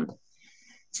I am.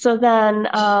 So then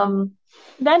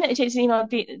it just, you know,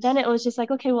 then it was just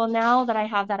like, okay, well, now that I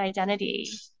have that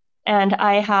identity and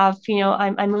I have, you know,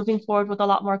 I'm moving forward with a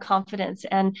lot more confidence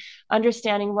and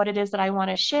understanding what it is that I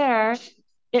want to share,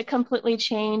 it completely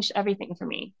changed everything for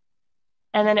me.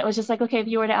 And then it was just like, okay, if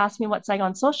you were to ask me what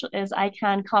Saigon Social is, I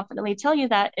can confidently tell you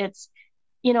that it's,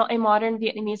 you know, a modern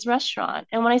Vietnamese restaurant.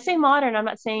 And when I say modern, I'm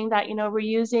not saying that, you know, we're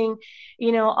using,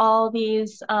 you know, all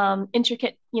these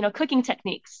intricate, you know, cooking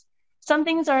techniques. Some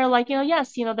things are like, you know,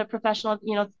 yes, you know, the professional,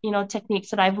 you know, techniques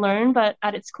that I've learned, but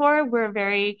at its core, we're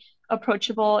very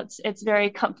approachable. It's very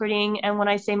comforting. And when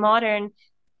I say modern,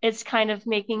 it's kind of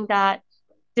making that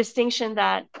distinction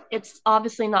that it's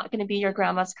obviously not going to be your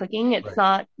grandma's cooking. It's Right.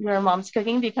 not your mom's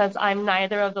cooking because I'm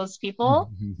neither of those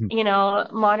people. You know,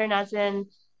 modern as in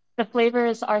the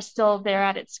flavors are still there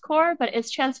at its core, but it's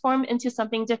transformed into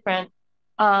something different,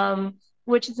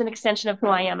 which is an extension of who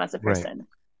I am as a Right. person.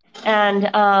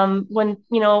 And when,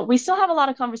 you know, we still have a lot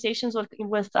of conversations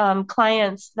with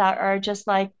clients that are just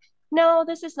like, no,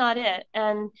 this is not it.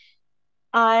 And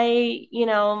you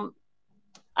know,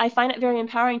 I find it very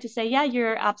empowering to say, yeah,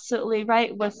 you're absolutely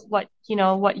right with what, you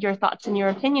know, what your thoughts and your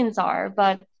opinions are,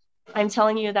 but I'm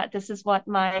telling you that this is what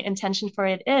my intention for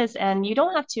it is, and you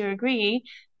don't have to agree.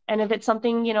 And if it's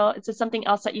something, you know, it's something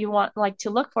else that you want like to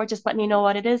look for, just let me know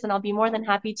what it is, and I'll be more than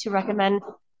happy to recommend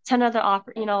 10 other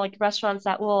offer, you know, like restaurants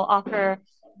that will offer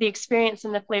the experience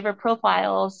and the flavor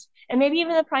profiles and maybe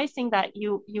even the pricing that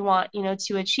you want, you know,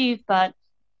 to achieve. But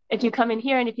if you come in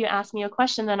here and if you ask me a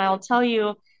question, then I'll tell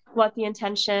you what the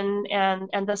intention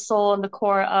and the soul and the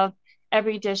core of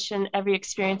every dish and every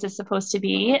experience is supposed to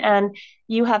be. And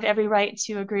you have every right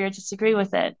to agree or disagree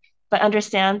with it. But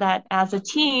understand that as a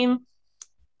team,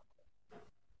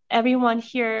 everyone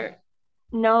here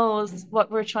knows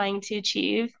what we're trying to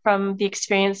achieve, from the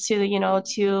experience to,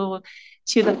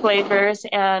 to the flavors.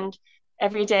 And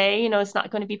every day, it's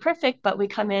not going to be perfect, but we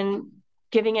come in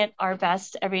giving it our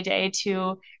best every day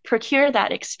to procure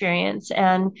that experience.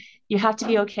 And you have to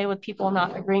be okay with people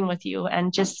not agreeing with you,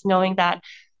 and just knowing that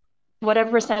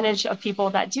whatever percentage of people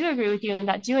that do agree with you and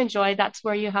that do enjoy, that's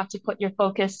where you have to put your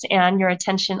focus and your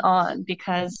attention on,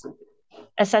 because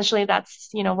essentially that's,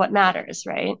 what matters,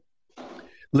 right?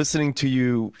 Listening to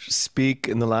you speak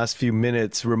in the last few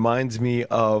minutes reminds me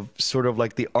of sort of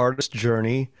like the artist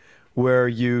journey where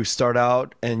you start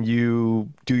out and you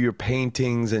do your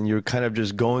paintings and you're kind of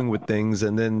just going with things,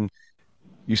 and then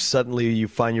you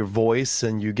find your voice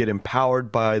and you get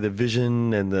empowered by the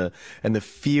vision and the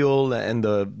feel and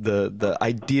the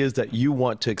ideas that you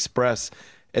want to express.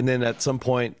 And then at some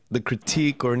point the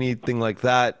critique or anything like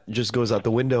that just goes out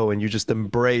the window and you just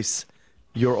embrace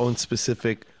your own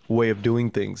specific way of doing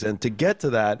things. And to get to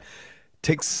that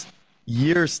takes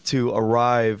years to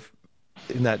arrive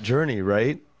in that journey,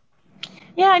 right?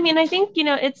 Yeah, I mean, I think,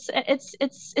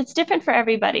 it's different for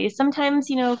everybody. Sometimes,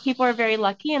 people are very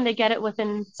lucky and they get it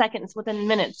within seconds, within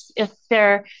minutes, if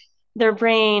their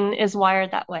brain is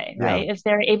wired that way, Yeah. right? If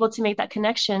they're able to make that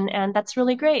connection, and that's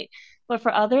really great. But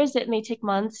for others, it may take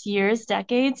months, years,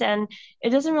 decades, and it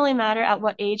doesn't really matter at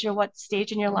what age or what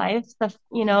stage in your life.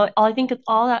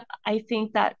 All that I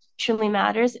think that truly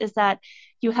matters is that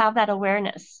you have that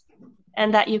awareness,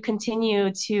 and that you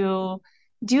continue to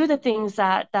do the things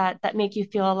that make you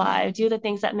feel alive, do the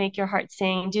things that make your heart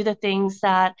sing, do the things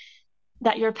that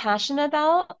you're passionate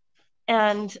about.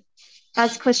 And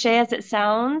as cliche as it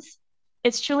sounds,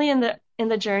 it's truly in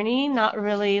the journey, not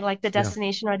really like the Yeah.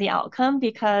 destination or the outcome,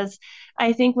 because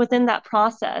I think within that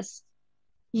process,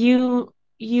 you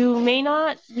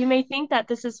may think that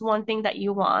this is one thing that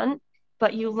you want,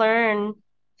 but you learn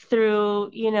through,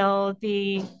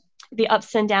 the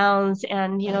ups and downs,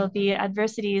 and, the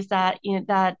adversities, that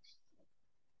that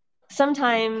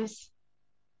sometimes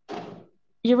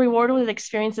you're rewarded with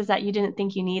experiences that you didn't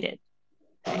think you needed,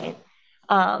 right?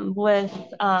 With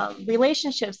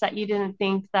relationships that you didn't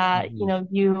think that, Mhm.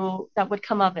 you that would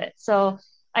come of it. So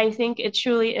I think it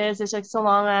truly is. It's like, so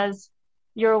long as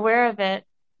you're aware of it,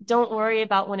 don't worry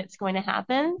about when it's going to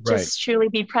happen. Right. Just truly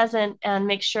be present and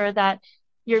make sure that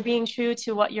you're being true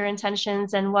to what your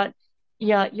intentions and what,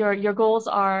 yeah, your goals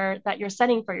are that you're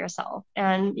setting for yourself.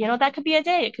 And, that could be a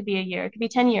day, it could be a year, it could be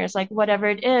 10 years, like whatever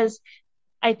it is.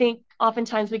 I think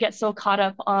oftentimes we get so caught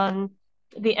up on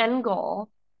the end goal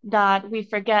that we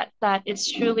forget that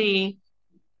it's truly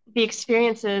the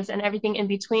experiences and everything in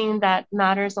between that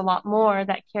matters a lot more,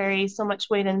 that carry so much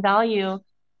weight and value,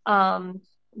 um,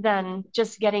 than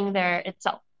just getting there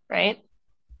itself, right?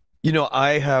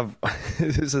 I have,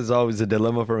 this is always a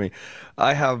dilemma for me.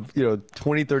 I have,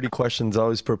 20, 30 questions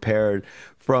always prepared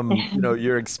from,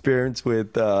 your experience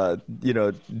with,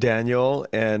 Daniel.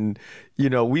 And,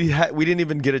 we didn't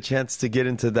even get a chance to get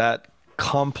into that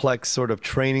complex sort of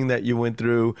training that you went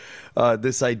through,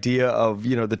 this idea of,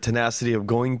 the tenacity of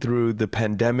going through the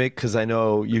pandemic, because I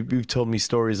know you've told me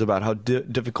stories about how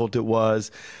difficult it was.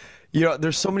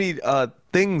 There's so many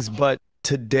things, but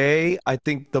today I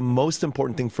think the most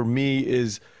important thing for me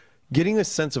is getting a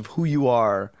sense of who you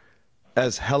are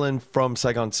as Helen from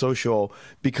Saigon Social,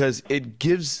 because it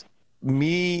gives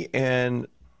me and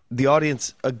the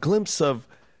audience a glimpse of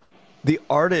the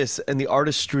artists and the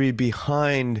artistry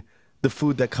behind the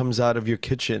food that comes out of your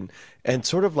kitchen, and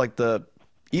sort of like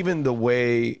even the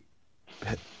way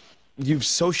you've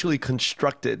socially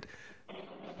constructed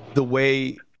the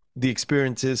way the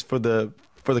experience is for the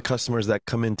customers that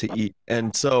come in to eat.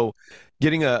 And so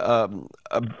getting a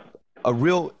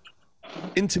real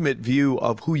intimate view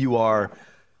of who you are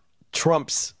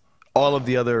trumps all of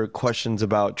the other questions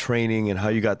about training and how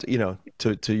you got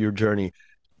to, to your journey.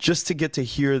 Just to get to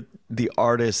hear the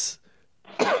artists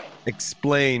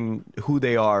explain who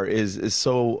they are is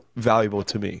so valuable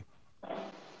to me.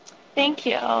 Thank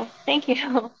you. Thank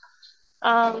you.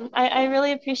 I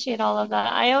really appreciate all of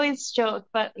that. I always joke,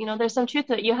 but, there's some truth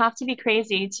to it. You have to be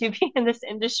crazy to be in this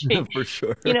industry. For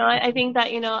sure. I think that,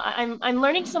 I'm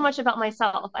learning so much about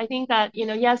myself. I think that,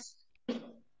 yes,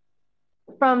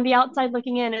 from the outside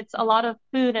looking in, it's a lot of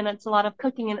food and it's a lot of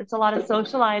cooking and it's a lot of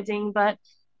socializing, but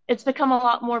it's become a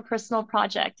lot more personal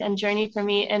project and journey for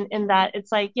me. And in that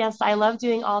it's like, yes, I love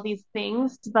doing all these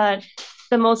things, but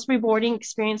the most rewarding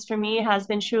experience for me has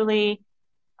been truly,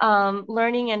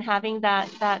 learning and having that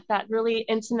really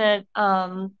intimate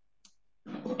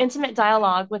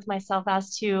dialogue with myself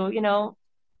as to,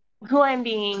 who I'm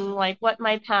being, like what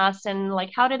my past, and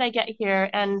like how did I get here,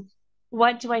 and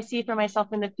what do I see for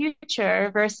myself in the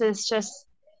future, versus just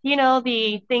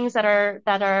the things that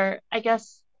are, I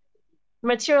guess,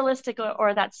 materialistic,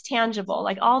 or that's tangible,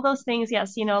 like all those things,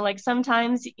 yes, like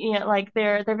sometimes, like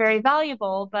they're very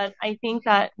valuable, but I think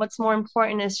that what's more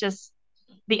important is just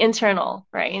the internal,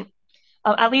 right?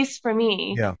 At least for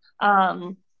me, Yeah.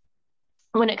 um,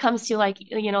 when it comes to like,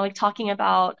 like talking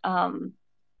about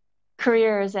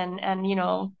careers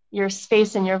and your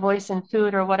space and your voice in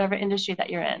food or whatever industry that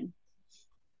you're in.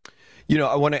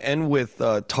 I want to end with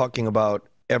talking about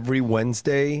every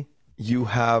Wednesday you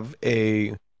have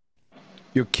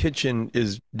your kitchen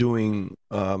is doing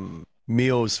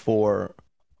meals for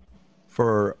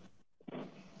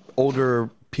older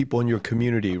people in your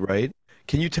community, right?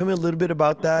 Can you tell me a little bit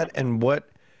about that and what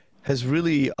has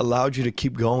really allowed you to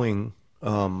keep going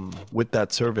with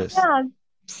that service? Yeah.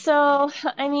 So,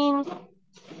 I mean,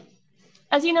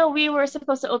 as you know, we were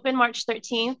supposed to open March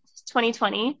 13th,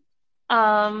 2020.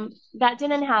 That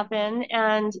didn't happen.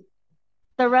 And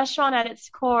the restaurant at its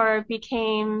core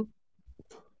became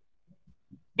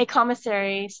a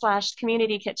commissary slash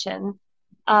community kitchen.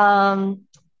 Um,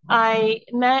 I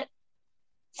met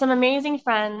some amazing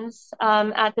friends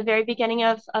at the very beginning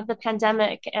of the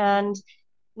pandemic, and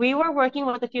we were working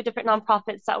with a few different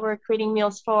nonprofits that were creating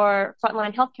meals for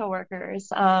frontline healthcare workers.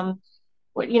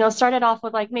 Started off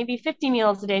with like maybe 50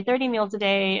 meals a day, 30 meals a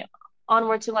day,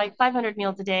 onward to like 500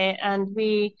 meals a day. And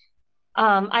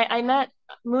I met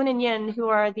Moon and Yin, who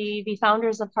are the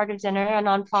founders of Part of Dinner, a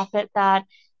nonprofit that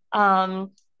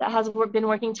has been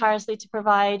working tirelessly to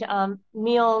provide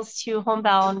meals to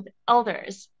homebound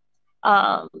elders,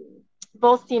 um,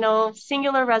 both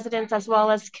singular residents as well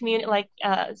as community like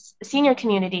senior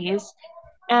communities.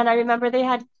 And I remember they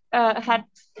had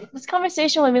this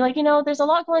conversation with me, like, there's a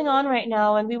lot going on right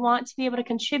now, and we want to be able to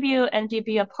contribute and to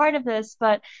be a part of this,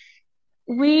 but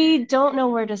we don't know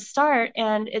where to start.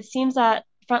 And it seems that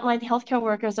frontline healthcare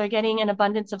workers are getting an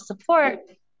abundance of support.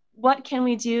 What can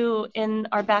we do in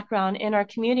our background, in our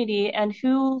community, and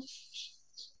who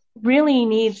really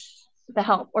needs the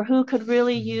help, or who could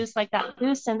really use like that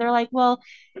boost? And they're like, well,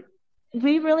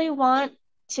 we really want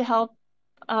to help.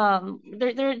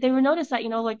 They were noticed that,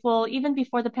 like, well, even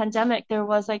before the pandemic, there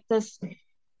was like this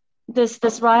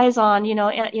rise on,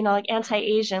 like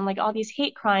anti-Asian, like all these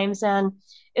hate crimes. And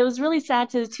it was really sad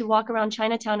to walk around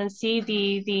Chinatown and see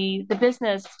the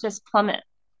business just plummet.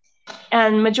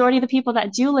 And majority of the people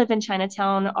that do live in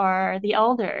Chinatown are the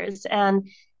elders. And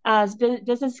as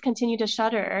businesses continue to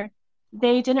shutter,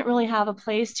 they didn't really have a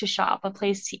place to shop, a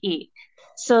place to eat.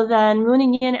 So then Moon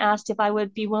and Yin asked if I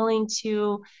would be willing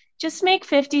to just make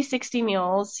 50, 60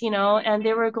 meals, and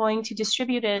they were going to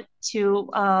distribute it to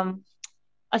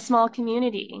a small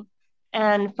community.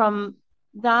 And from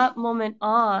that moment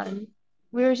on,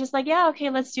 we were just like, yeah,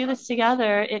 okay, let's do this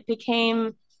together. It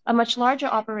became a much larger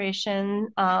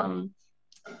operation,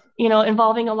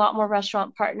 involving a lot more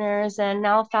restaurant partners. And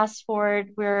now, fast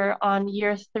forward, we're on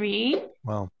year 3.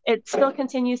 Wow. It still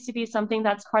continues to be something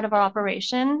that's part of our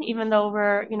operation, even though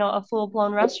we're, a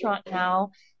full-blown restaurant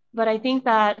now. But I think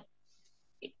that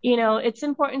it's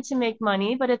important to make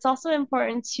money, but it's also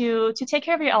important to take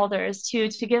care of your elders, to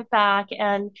give back,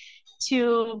 and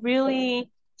to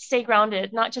really stay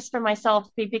grounded, not just for myself,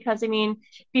 because I mean,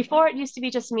 before it used to be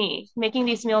just me making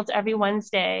these meals every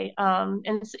Wednesday,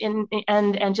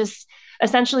 and just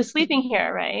essentially sleeping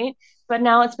here, right? But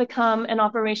now it's become an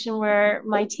operation where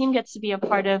my team gets to be a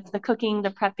part of the cooking,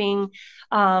 the prepping,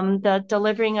 the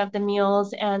delivering of the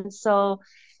meals. And so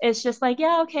it's just like,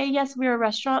 yeah, okay, yes, we're a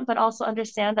restaurant, but also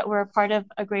understand that we're a part of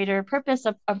a greater purpose,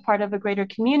 a part of a greater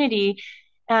community.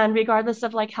 And regardless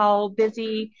of like how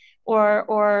busy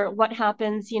or what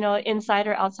happens, inside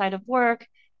or outside of work,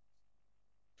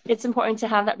 it's important to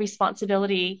have that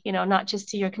responsibility, not just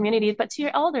to your community, but to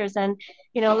your elders. And,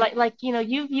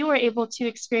 you were able to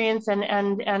experience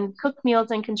and cook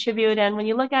meals and contribute. And when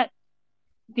you look at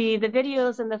the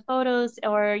videos and the photos,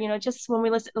 or just when we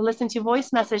listen to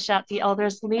voice message that the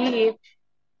elders leave,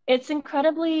 it's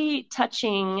incredibly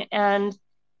touching, and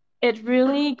it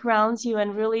really grounds you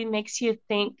and really makes you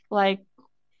think like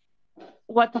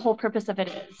what the whole purpose of it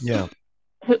is. Yeah.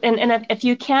 And if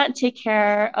you can't take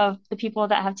care of the people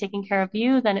that have taken care of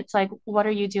you, then it's like, what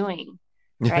are you doing,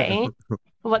 Yeah. right?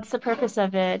 What's the purpose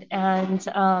of it? And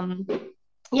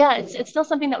yeah, it's still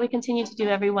something that we continue to do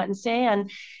every Wednesday, and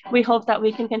we hope that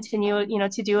we can continue,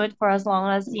 to do it for as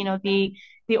long as,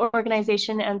 the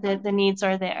organization and the needs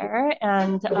are there.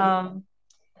 And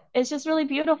it's just really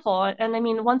beautiful. And I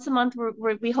mean, once a month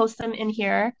we host them in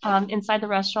here, inside the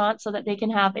restaurant, so that they can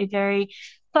have a very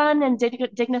fun and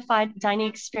dignified dining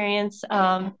experience,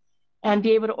 and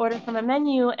be able to order from a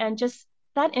menu. And just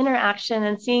that interaction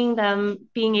and seeing them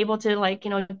being able to, like,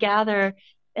 gather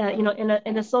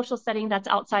in a social setting that's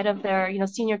outside of their,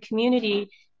 senior community,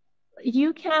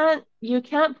 you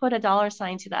can't put a dollar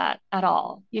sign to that at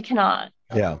all. You cannot.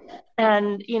 Yeah.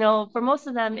 And, for most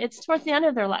of them, it's towards the end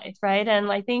of their life, right?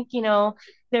 And I think,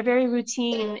 they're very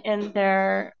routine in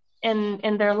their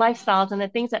lifestyles and the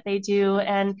things that they do.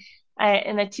 And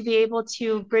to be able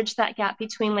to bridge that gap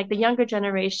between like the younger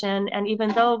generation, and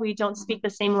even though we don't speak the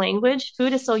same language,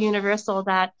 food is so universal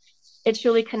that it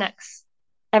truly connects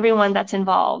everyone that's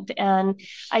involved. And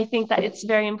I think that it's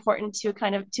very important to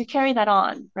kind of to carry that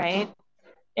on, right?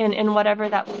 In whatever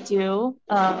that we do.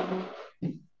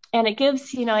 And it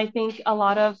gives, I think, a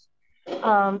lot of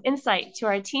insight to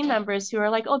our team members who are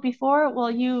like, oh, before,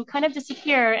 well, you kind of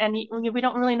disappear and we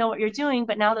don't really know what you're doing.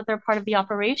 But now that they're part of the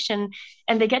operation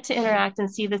and they get to interact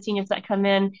and see the seniors that come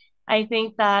in, I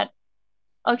think that,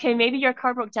 okay, maybe your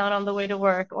car broke down on the way to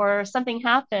work or something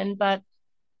happened, but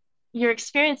you're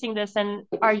experiencing this, and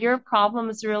are your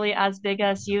problems really as big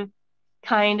as you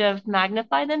kind of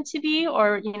magnify them to be,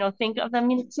 or think of them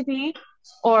to be?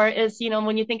 Or is,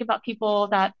 when you think about people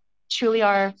that truly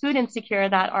are food insecure,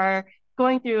 that are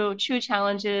going through true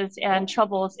challenges and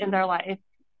troubles in their life,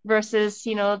 versus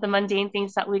the mundane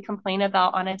things that we complain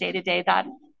about on a day-to-day that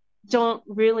aren't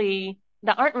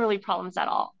really problems at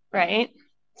all, right?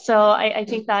 So I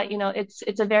think that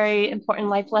it's a very important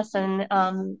life lesson,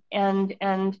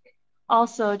 and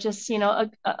also just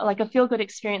like a feel good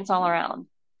experience all around.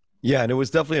 Yeah, and it was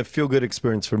definitely a feel-good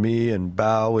experience for me and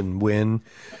Bao and Win.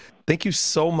 Thank you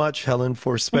so much, Helen,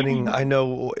 for spending, I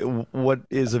know what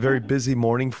is a very busy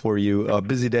morning for you, a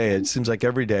busy day. It seems like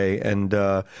every day. And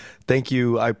thank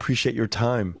you. I appreciate your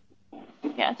time.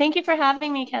 Yeah, thank you for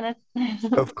having me, Kenneth.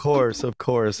 Of course, of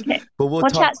course. Okay, But we'll we'll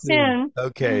talk chat soon. soon.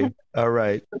 Okay. All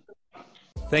right.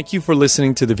 Thank you for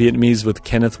listening to The Vietnamese with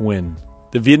Kenneth Nguyen.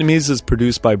 The Vietnamese is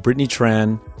produced by Brittany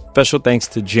Tran. Special thanks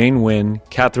to Jane Nguyen,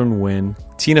 Catherine Nguyen,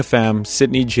 Tina Pham,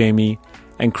 Sydney Jamie,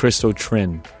 and Christo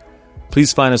Trin.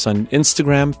 Please find us on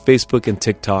Instagram, Facebook, and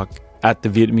TikTok at The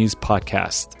Vietnamese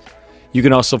Podcast. You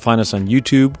can also find us on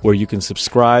YouTube, where you can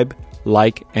subscribe,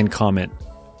 like, and comment.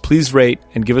 Please rate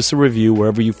and give us a review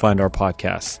wherever you find our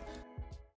podcasts.